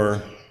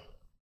for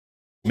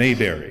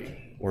Mayberry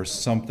or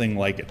something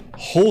like it.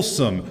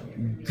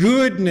 Wholesome,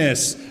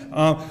 goodness.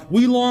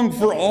 We long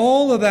for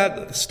all of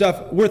that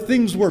stuff where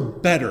things were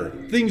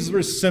better, things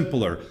were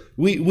simpler.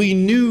 We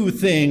knew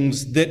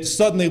things that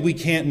suddenly we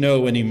can't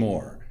know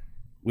anymore.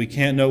 We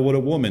can't know what a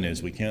woman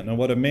is. We can't know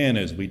what a man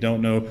is. We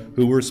don't know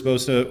who we're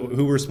supposed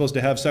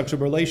to have sexual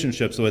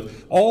relationships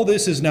with. All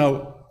this is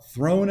now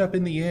thrown up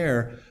in the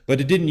air, but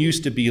it didn't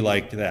used to be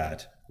like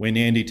that when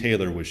Andy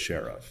Taylor was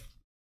sheriff.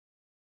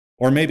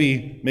 Or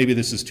maybe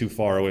this is too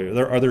far away.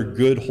 Are there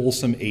good,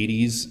 wholesome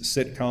 80s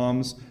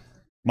sitcoms?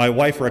 My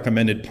wife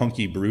recommended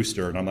Punky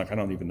Brewster, and I'm like, I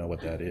don't even know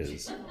what that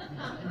is.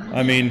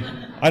 I mean,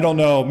 I don't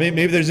know.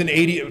 Maybe there's an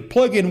 80,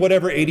 plug in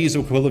whatever 80s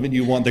equivalent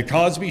you want. The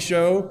Cosby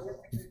Show,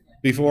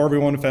 before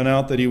everyone found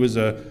out that he was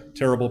a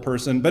terrible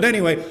person. But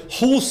anyway,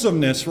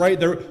 wholesomeness,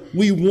 right?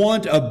 We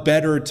want a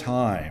better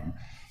time.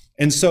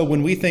 And so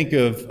when we think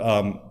of,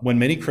 when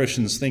many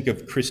Christians think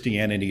of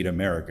Christianity in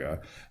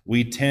America,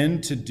 we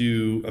tend to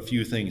do a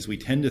few things. We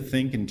tend to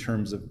think in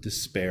terms of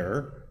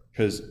despair,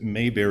 because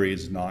Mayberry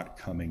is not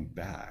coming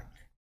back.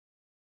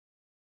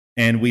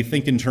 And we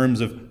think in terms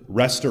of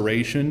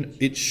restoration.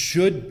 It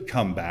should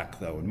come back,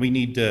 though, and we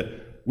need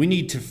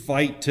to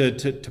fight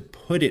to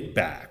put it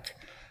back.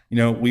 You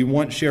know, we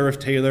want Sheriff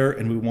Taylor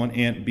and we want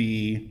Aunt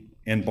Bee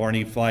and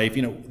Barney Fife.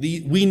 You know,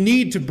 we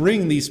need to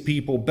bring these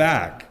people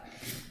back.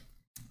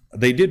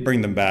 They did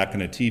bring them back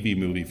in a TV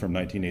movie from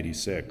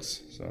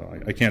 1986, so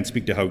I can't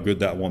speak to how good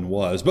that one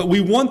was. But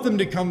we want them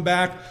to come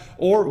back,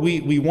 or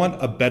we want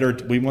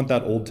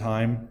that old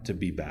time to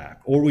be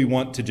back, or we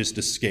want to just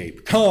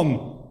escape.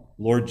 Come,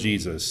 Lord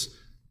Jesus,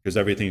 because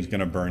everything's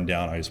going to burn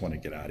down. I just want to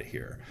get out of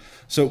here.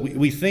 So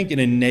we think in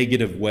a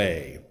negative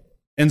way.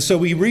 And so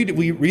we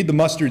read the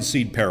mustard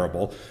seed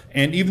parable,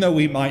 and even though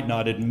we might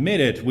not admit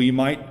it, we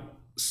might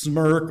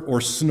smirk or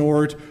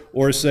snort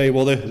or say,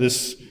 well,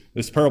 this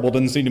parable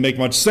doesn't seem to make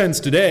much sense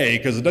today,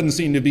 because it doesn't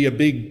seem to be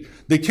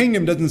the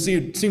kingdom doesn't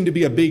seem to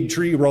be a big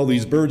tree where all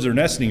these birds are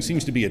nesting. It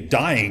seems to be a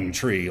dying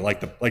tree, like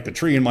the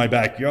tree in my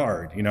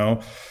backyard, you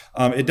know.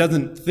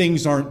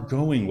 Things aren't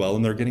going well,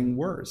 and they're getting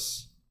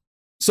worse.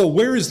 So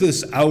where is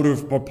this out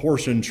of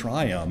proportion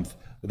triumph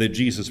that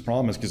Jesus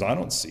promised? Because I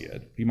don't see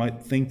it. You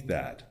might think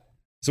that.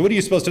 So what are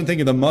you supposed to think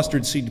of the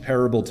mustard seed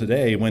parable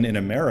today, when in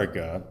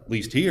America, at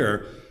least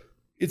here,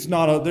 there's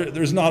not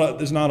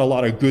a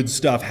lot of good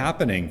stuff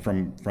happening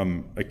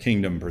from a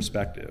kingdom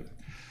perspective.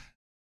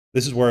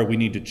 This is where we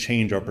need to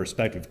change our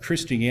perspective.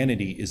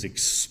 Christianity is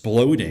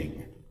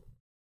exploding.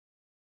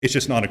 It's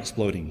just not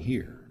exploding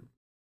here.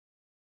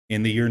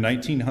 In the year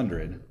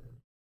 1900,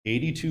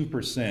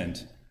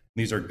 82%,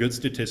 these are good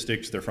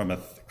statistics. They're from a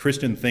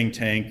Christian think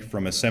tank,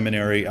 from a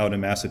seminary out in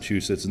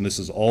Massachusetts, and this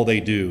is all they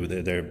do.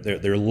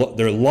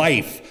 Their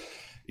life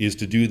is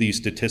to do these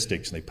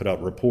statistics. They put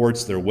out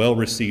reports. They're well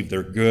received.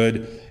 They're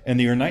good. In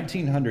the year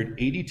 1900,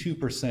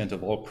 82%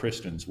 of all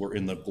Christians were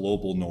in the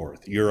global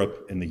north,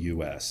 Europe and the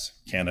US,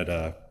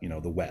 Canada,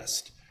 the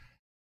West.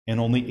 And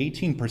only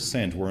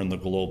 18% were in the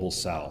global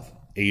south,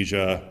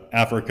 Asia,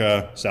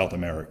 Africa, South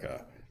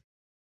America.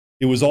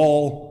 It was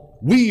all,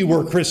 we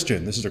were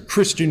Christian. This is a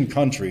Christian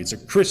country. It's a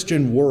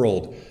Christian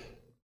world.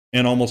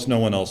 And almost no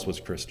one else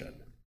was Christian. In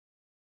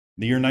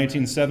the year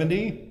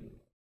 1970,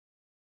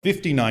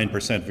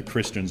 59% of the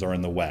Christians are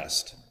in the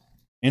West,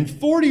 and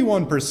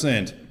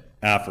 41%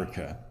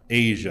 Africa,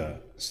 Asia,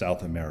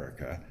 South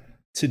America.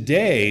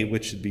 Today,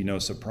 which should be no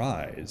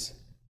surprise,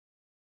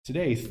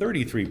 today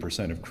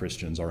 33% of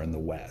Christians are in the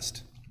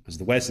West, because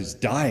the West is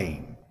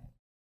dying.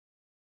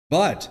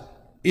 But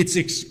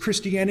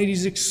Christianity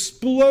is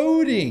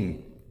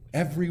exploding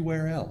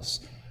everywhere else.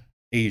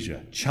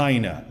 Asia,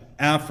 China,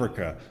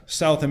 Africa,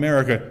 South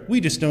America. We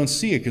just don't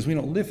see it because we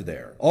don't live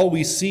there. All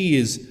we see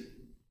is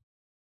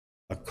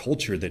a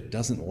culture that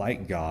doesn't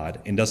like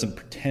God and doesn't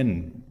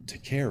pretend to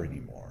care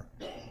anymore.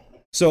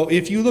 So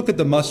if you look at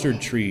the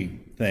mustard tree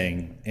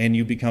thing and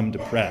you become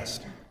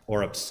depressed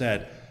or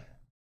upset,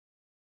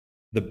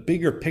 the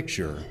bigger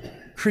picture,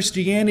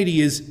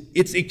 Christianity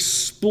it's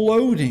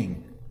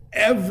exploding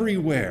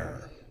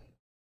everywhere.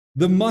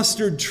 The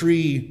mustard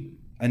tree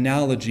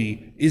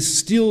analogy is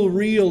still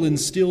real and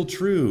still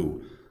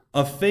true.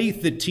 A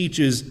faith that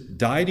teaches,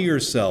 die to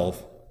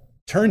yourself,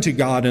 turn to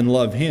God and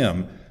love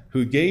Him,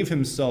 who gave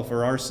Himself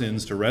for our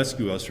sins to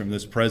rescue us from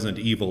this present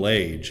evil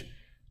age.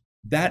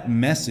 That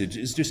message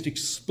is just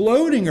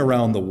exploding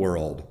around the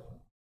world.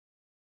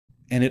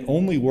 And it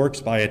only works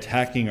by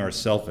attacking our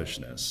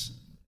selfishness.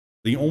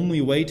 The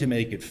only way to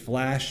make it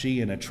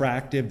flashy and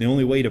attractive, the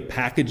only way to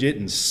package it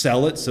and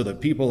sell it so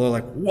that people are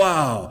like,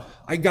 wow,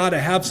 I got to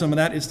have some of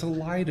that, is to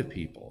lie to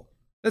people.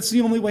 That's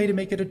the only way to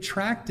make it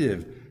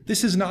attractive.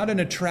 This is not an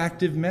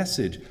attractive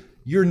message.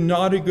 You're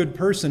not a good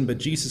person, but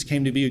Jesus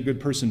came to be a good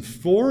person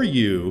for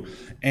you,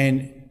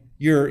 and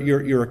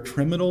you're a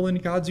criminal in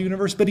God's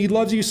universe, but He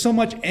loves you so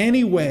much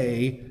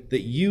anyway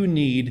that you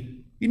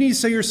need to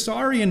say you're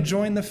sorry and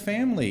join the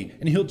family,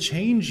 and He'll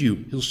change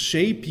you. He'll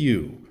shape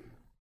you.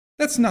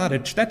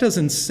 That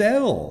doesn't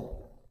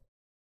sell.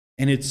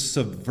 And it's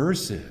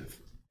subversive.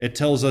 It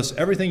tells us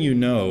everything you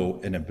know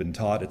and have been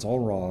taught, it's all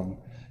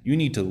wrong. You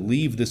need to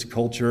leave this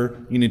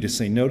culture. You need to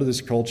say no to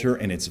this culture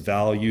and its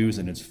values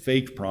and its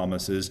fake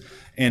promises.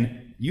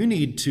 And you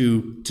need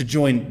to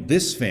join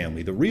this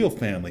family, the real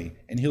family,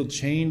 and he'll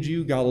change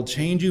you. God will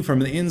change you from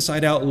the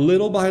inside out,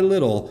 little by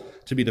little,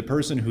 to be the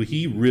person who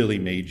he really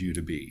made you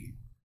to be,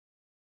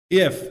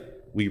 if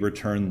we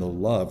return the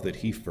love that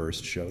he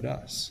first showed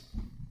us.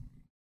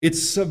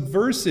 It's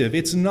subversive.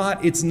 It's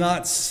not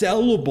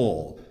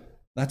sellable.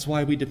 That's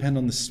why we depend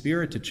on the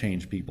Spirit to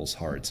change people's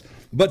hearts.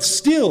 But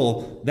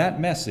still,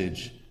 that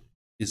message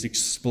is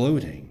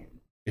exploding.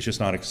 It's just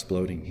not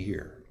exploding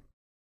here.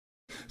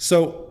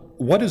 So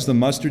what does the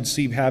mustard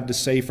seed have to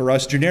say for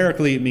us?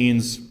 Generically, it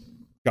means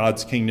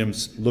God's kingdom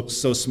looks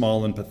so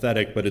small and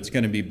pathetic, but it's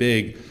going to be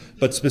big.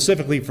 But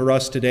specifically for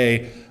us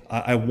today,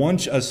 I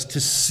want us to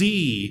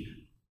see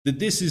that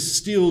this is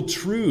still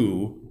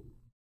true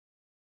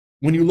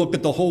when you look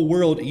at the whole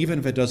world, even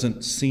if it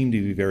doesn't seem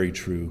to be very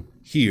true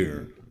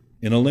here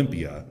in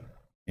Olympia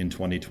in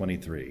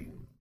 2023.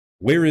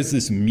 Where is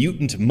this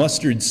mutant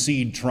mustard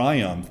seed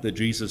triumph that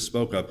Jesus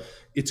spoke of?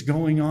 It's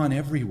going on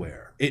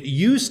everywhere. It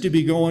used to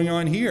be going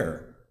on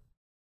here,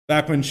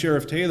 back when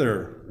Sheriff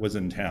Taylor was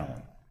in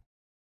town.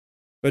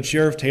 But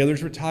Sheriff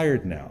Taylor's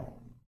retired now.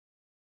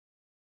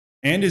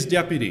 And his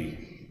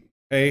deputy,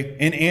 okay?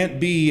 And Aunt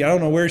B, I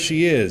don't know where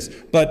she is,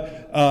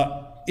 but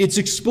it's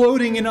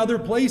exploding in other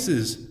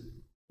places.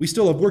 We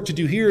still have work to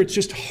do here. It's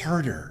just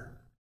harder.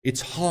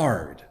 It's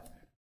hard.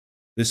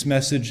 This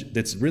message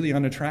that's really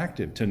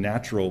unattractive to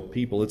natural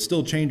people, it's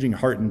still changing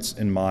hearts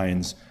and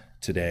minds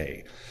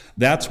today.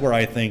 That's where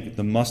I think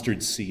the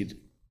mustard seed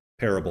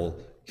parable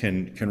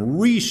can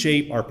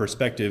reshape our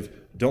perspective.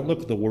 Don't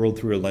look at the world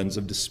through a lens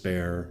of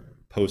despair,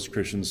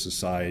 post-Christian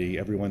society,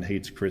 everyone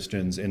hates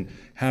Christians, and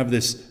have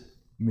this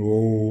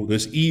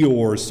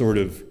Eeyore sort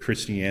of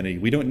Christianity.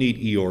 We don't need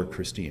Eeyore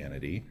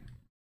Christianity.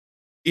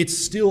 It's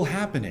still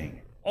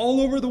happening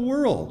all over the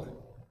world.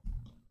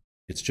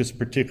 It's just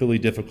particularly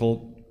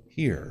difficult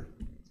here.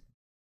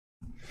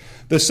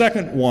 The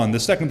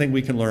second thing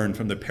we can learn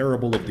from the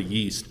parable of the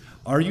yeast,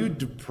 are you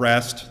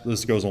depressed?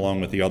 This goes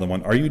along with the other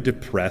one. Are you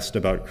depressed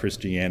about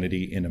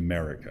Christianity in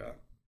America?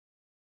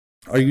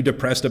 Are you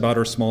depressed about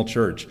our small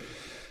church?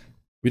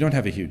 We don't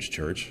have a huge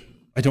church.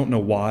 I don't know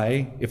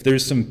why. If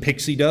there's some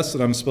pixie dust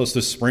that I'm supposed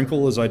to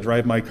sprinkle as I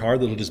drive my car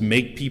that'll just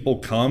make people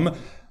come,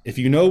 if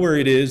you know where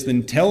it is,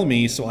 then tell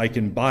me so I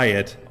can buy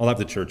it. I'll have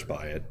the church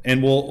buy it.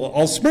 And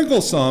I'll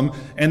sprinkle some,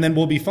 and then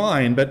we'll be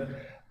fine. But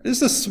this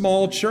is a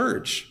small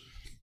church.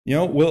 You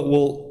know,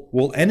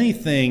 will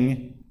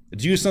anything,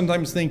 do you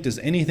sometimes think, does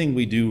anything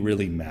we do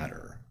really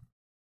matter?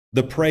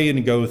 The pray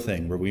and go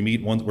thing, where we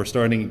meet once, we're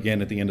starting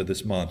again at the end of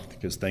this month,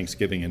 because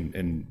Thanksgiving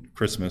and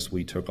Christmas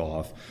we took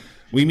off.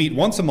 We meet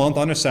once a month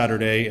on a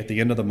Saturday at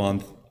the end of the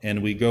month,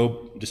 and we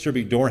go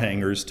distribute door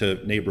hangers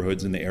to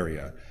neighborhoods in the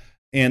area.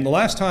 And the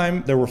last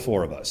time, there were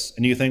 4 of us.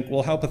 And you think,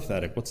 well, how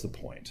pathetic, what's the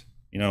point?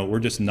 You know, we're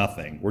just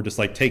nothing. We're just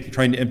like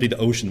trying to empty the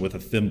ocean with a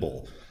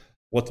thimble.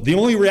 The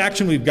only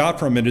reaction we've got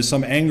from it is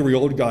some angry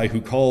old guy who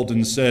called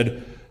and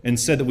said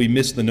that we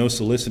missed the no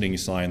soliciting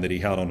sign that he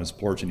had on his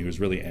porch, and he was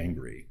really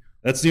angry.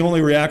 That's the only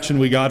reaction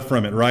we got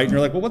from it, right? And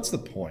you're like, well, what's the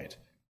point?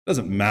 It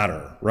doesn't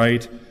matter,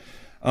 right?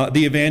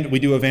 We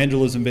do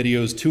evangelism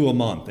videos 2 a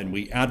month, and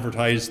we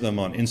advertise them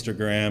on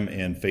Instagram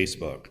and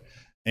Facebook.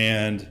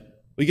 And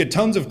we get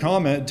tons of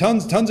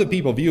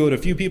people view it. A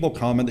few people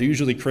comment. They're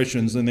usually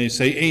Christians, and they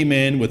say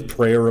amen with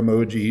prayer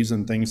emojis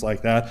and things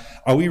like that.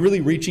 Are we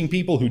really reaching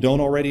people who don't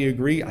already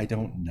agree? I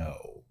don't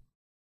know.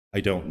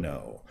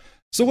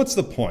 So what's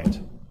the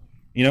point?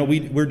 You know,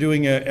 we're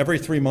doing every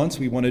 3 months,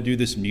 we want to do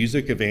this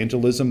music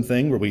evangelism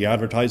thing where we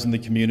advertise in the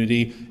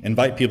community,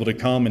 invite people to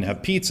come and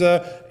have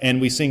pizza,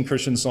 and we sing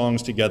Christian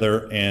songs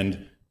together,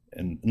 and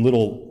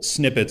little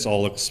snippets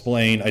I'll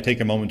explain. I take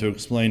a moment to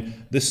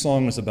explain, this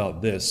song is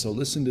about this, so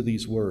listen to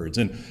these words.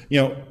 And, you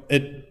know,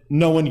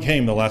 no one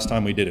came the last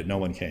time we did it. No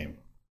one came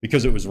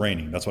because it was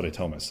raining. That's what I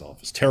tell myself.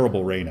 It's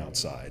terrible rain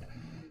outside.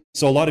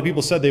 So a lot of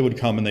people said they would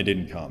come, and they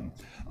didn't come.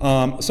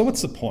 So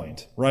what's the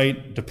point,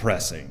 right?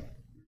 Depressing.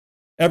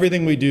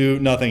 Everything we do,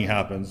 nothing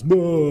happens.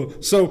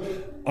 So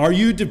are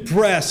you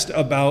depressed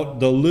about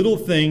the little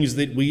things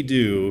that we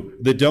do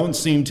that don't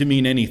seem to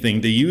mean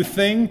anything? The youth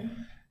thing?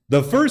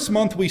 The first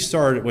month we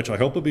started, which I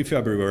hope will be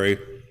February,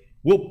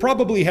 we'll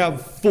probably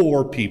have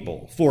 4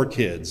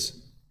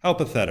 kids. How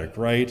pathetic,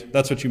 right?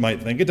 That's what you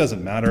might think. It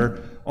doesn't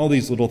matter. All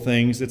these little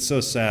things, it's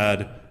so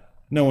sad.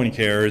 No one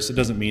cares. It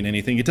doesn't mean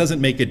anything. It doesn't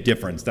make a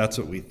difference. That's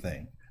what we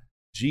think.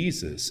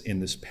 Jesus,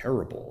 in this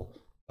parable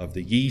of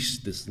the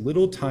yeast, this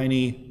little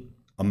tiny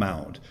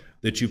amount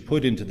that you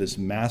put into this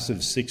massive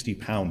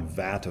 60-pound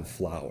vat of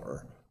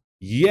flour,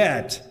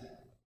 yet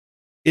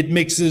it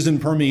mixes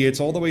and permeates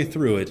all the way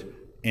through it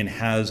and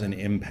has an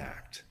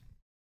impact.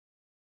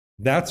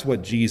 That's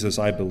what Jesus,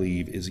 I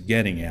believe, is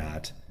getting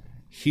at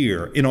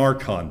here in our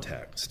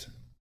context,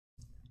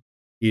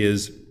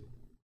 is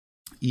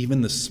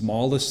even the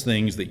smallest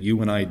things that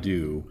you and I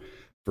do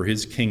for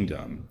his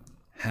kingdom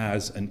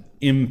has an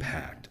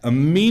impact, a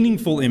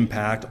meaningful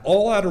impact,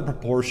 all out of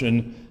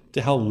proportion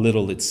to how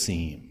little it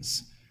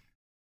seems.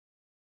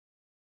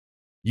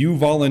 You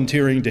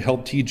volunteering to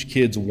help teach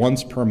kids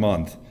once per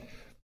month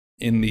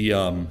in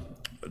the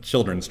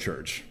children's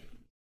church.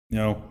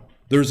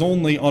 There's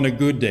only, on a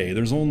good day,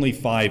 there's only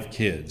 5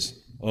 kids.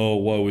 Oh,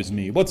 woe is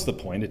me. What's the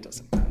point? It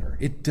doesn't matter.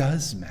 It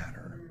does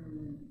matter.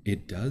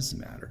 It does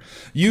matter.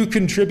 You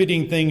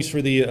contributing things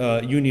for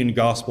the Union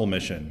Gospel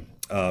Mission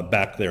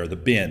back there, the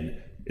bin.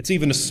 It's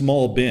even a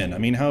small bin. I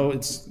mean,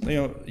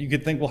 you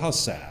could think, well, how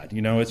sad.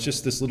 It's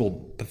just this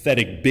little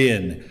pathetic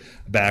bin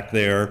back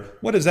there.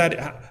 What is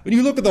that? When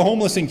you look at the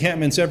homeless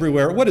encampments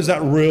everywhere, what is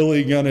that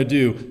really going to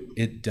do?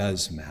 It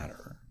does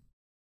matter.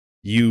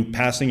 You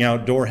passing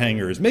out door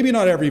hangers, maybe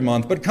not every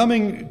month, but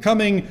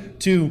coming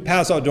to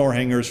pass out door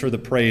hangers for the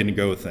pray and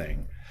go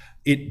thing.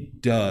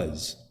 It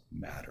does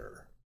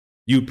matter.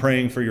 You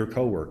praying for your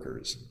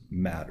coworkers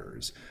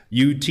matters.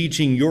 You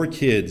teaching your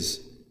kids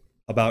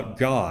about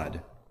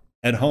God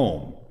at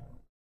home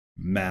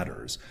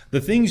matters. The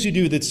things you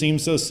do that seem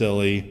so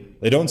silly,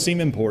 they don't seem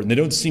important, they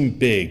don't seem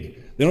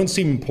big, they don't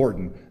seem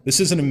important. This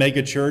isn't a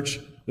mega church.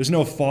 There's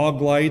no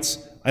fog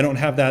lights. I don't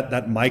have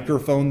that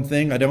microphone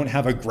thing. I don't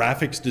have a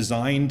graphics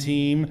design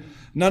team.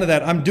 None of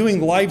that. I'm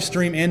doing live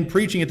stream and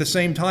preaching at the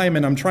same time,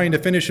 and I'm trying to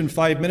finish in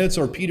 5 minutes,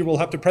 or Peter will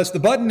have to press the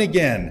button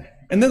again,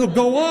 and then it'll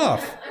go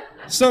off.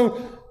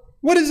 So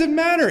what does it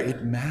matter?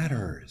 It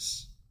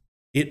matters.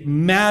 It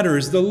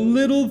matters. The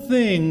little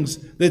things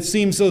that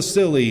seem so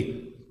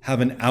silly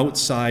have an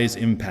outsized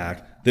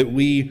impact that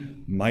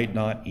we might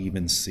not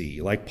even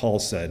see. Like Paul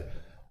said,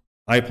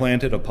 I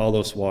planted,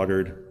 Apollos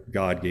watered,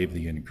 God gave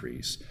the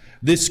increase.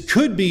 This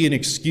could be an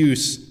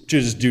excuse to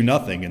just do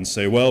nothing and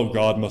say, well,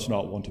 God must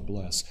not want to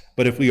bless.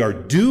 But if we are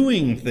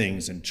doing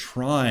things and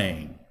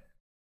trying,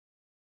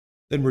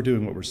 then we're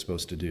doing what we're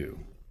supposed to do.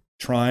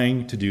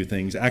 Trying to do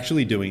things,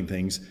 actually doing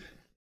things,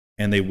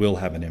 and they will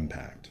have an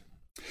impact.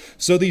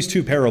 So these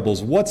 2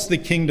 parables, what's the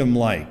kingdom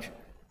like?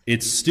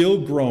 It's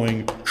still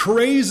growing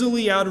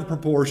crazily out of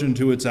proportion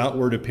to its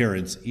outward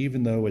appearance,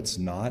 even though it's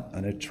not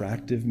an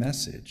attractive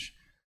message.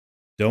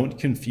 Don't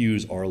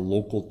confuse our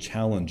local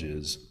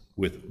challenges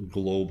with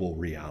global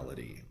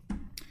reality.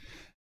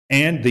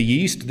 And the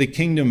yeast, the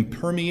kingdom,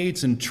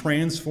 permeates and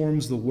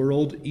transforms the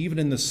world, even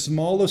in the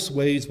smallest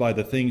ways, by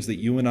the things that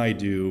you and I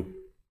do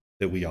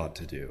that we ought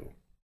to do.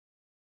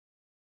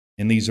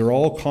 And these are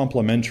all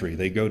complementary.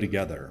 They go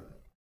together.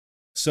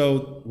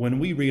 So when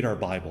we read our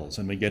Bibles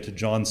and we get to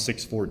John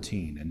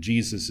 6:14, and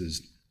Jesus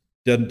has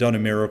done a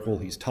miracle,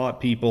 he's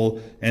taught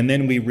people, and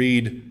then we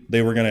read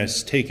they were going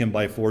to take him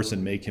by force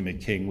and make him a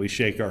king, we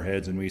shake our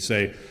heads and we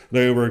say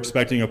they were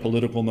expecting a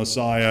political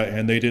Messiah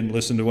and they didn't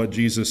listen to what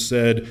Jesus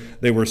said.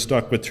 They were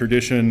stuck with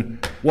tradition.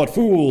 What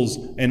fools!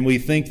 And we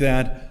think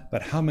that,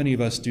 but how many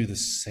of us do the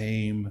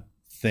same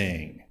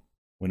thing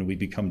when we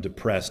become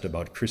depressed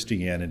about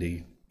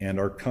Christianity and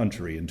our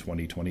country in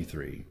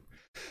 2023?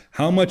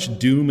 How much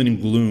doom and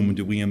gloom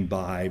do we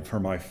imbibe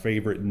from our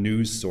favorite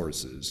news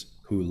sources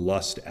who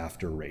lust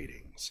after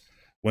ratings?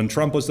 When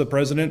Trump was the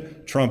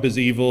president, Trump is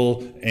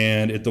evil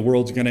and the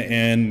world's going to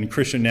end and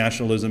Christian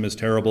nationalism is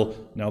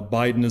terrible. Now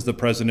Biden is the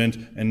president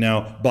and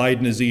now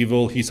Biden is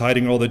evil. He's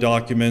hiding all the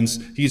documents.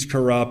 He's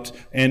corrupt.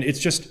 And it's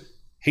just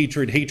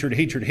hatred, hatred,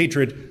 hatred,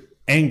 hatred,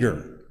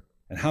 anger.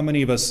 And how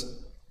many of us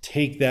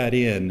take that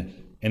in?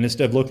 And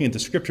instead of looking at the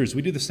scriptures,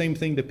 we do the same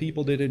thing that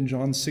people did in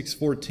John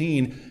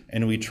 6:14,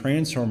 and we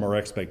transform our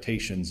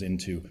expectations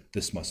into,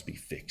 this must be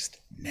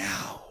fixed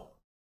now.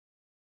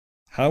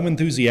 How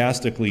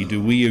enthusiastically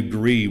do we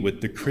agree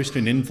with the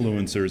Christian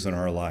influencers in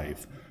our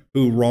life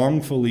who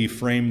wrongfully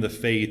frame the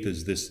faith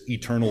as this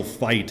eternal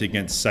fight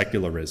against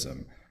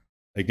secularism,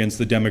 against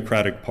the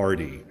Democratic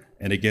Party,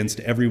 and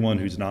against everyone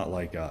who's not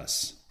like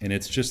us? And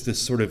it's just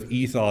this sort of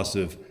ethos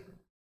of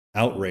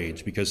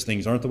outrage because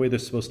things aren't the way they're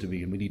supposed to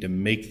be, and we need to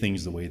make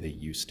things the way they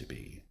used to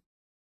be.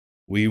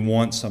 We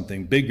want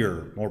something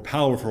bigger, more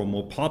powerful,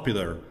 more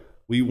popular.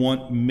 We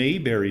want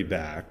Mayberry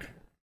back.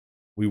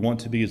 We want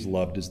to be as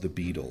loved as the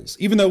Beatles.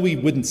 Even though we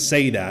wouldn't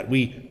say that,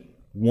 we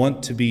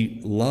want to be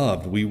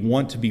loved. We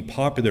want to be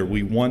popular.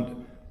 We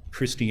want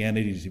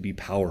Christianity to be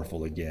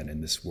powerful again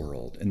in this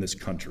world, in this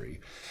country.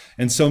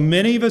 And so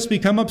many of us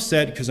become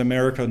upset because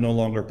America no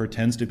longer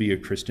pretends to be a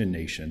Christian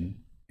nation,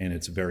 and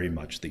it's very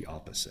much the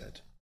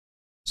opposite.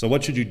 So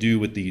what should you do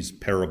with these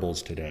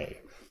parables today?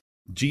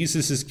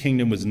 Jesus'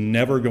 kingdom was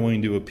never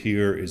going to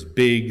appear as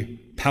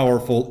big,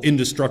 powerful,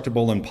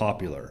 indestructible, and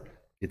popular.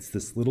 It's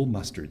this little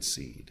mustard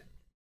seed.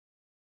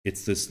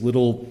 It's this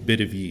little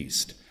bit of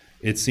yeast.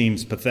 It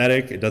seems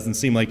pathetic. It doesn't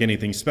seem like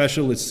anything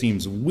special. It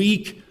seems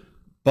weak.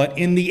 But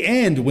in the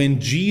end, when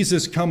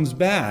Jesus comes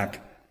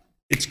back,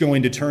 it's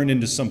going to turn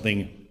into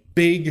something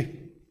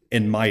big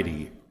and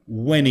mighty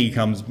when he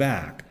comes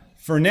back.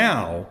 For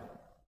now,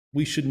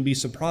 we shouldn't be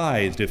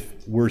surprised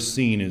if we're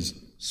seen as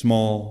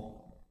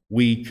small,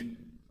 weak,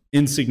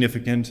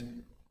 insignificant.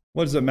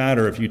 What does it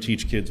matter if you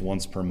teach kids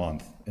once per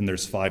month and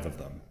there's 5 of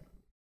them?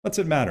 What's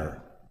it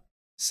matter?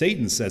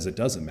 Satan says it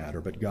doesn't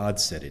matter, but God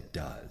said it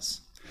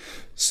does.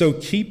 So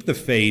keep the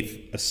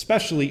faith,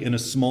 especially in a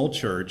small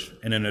church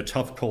and in a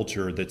tough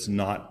culture that's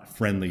not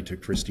friendly to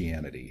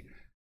Christianity.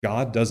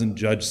 God doesn't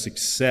judge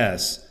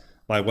success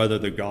by whether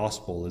the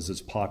gospel is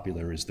as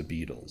popular as the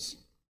Beatles.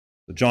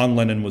 So John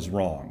Lennon was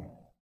wrong.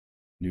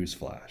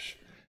 Newsflash.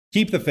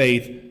 Keep the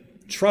faith.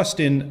 Trust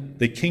in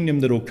the kingdom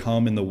that will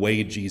come in the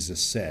way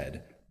Jesus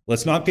said.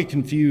 Let's not get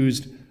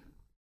confused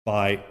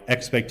by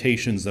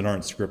expectations that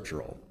aren't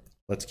scriptural.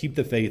 Let's keep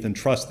the faith and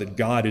trust that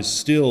God is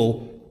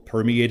still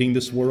permeating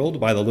this world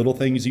by the little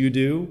things you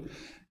do,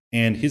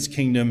 and his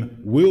kingdom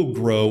will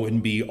grow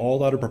and be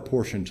all out of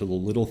proportion to the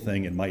little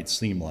thing it might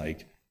seem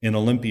like in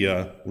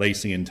Olympia,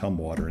 Lacey, and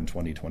Tumwater in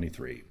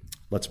 2023.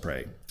 Let's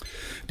pray.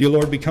 Dear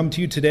Lord, we come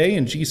to you today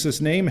in Jesus'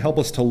 name. Help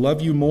us to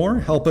love you more.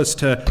 Help us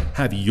to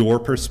have your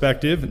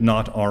perspective,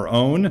 not our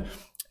own,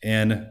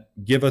 and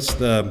give us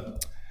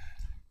a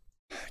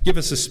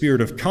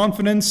spirit of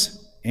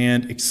confidence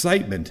and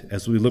excitement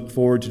as we look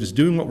forward to just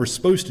doing what we're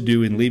supposed to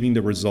do and leaving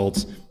the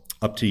results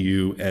up to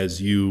you as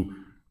you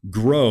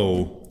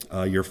grow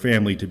your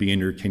family to be in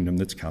your kingdom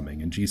that's coming.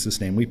 In Jesus'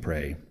 name we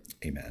pray.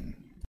 Amen.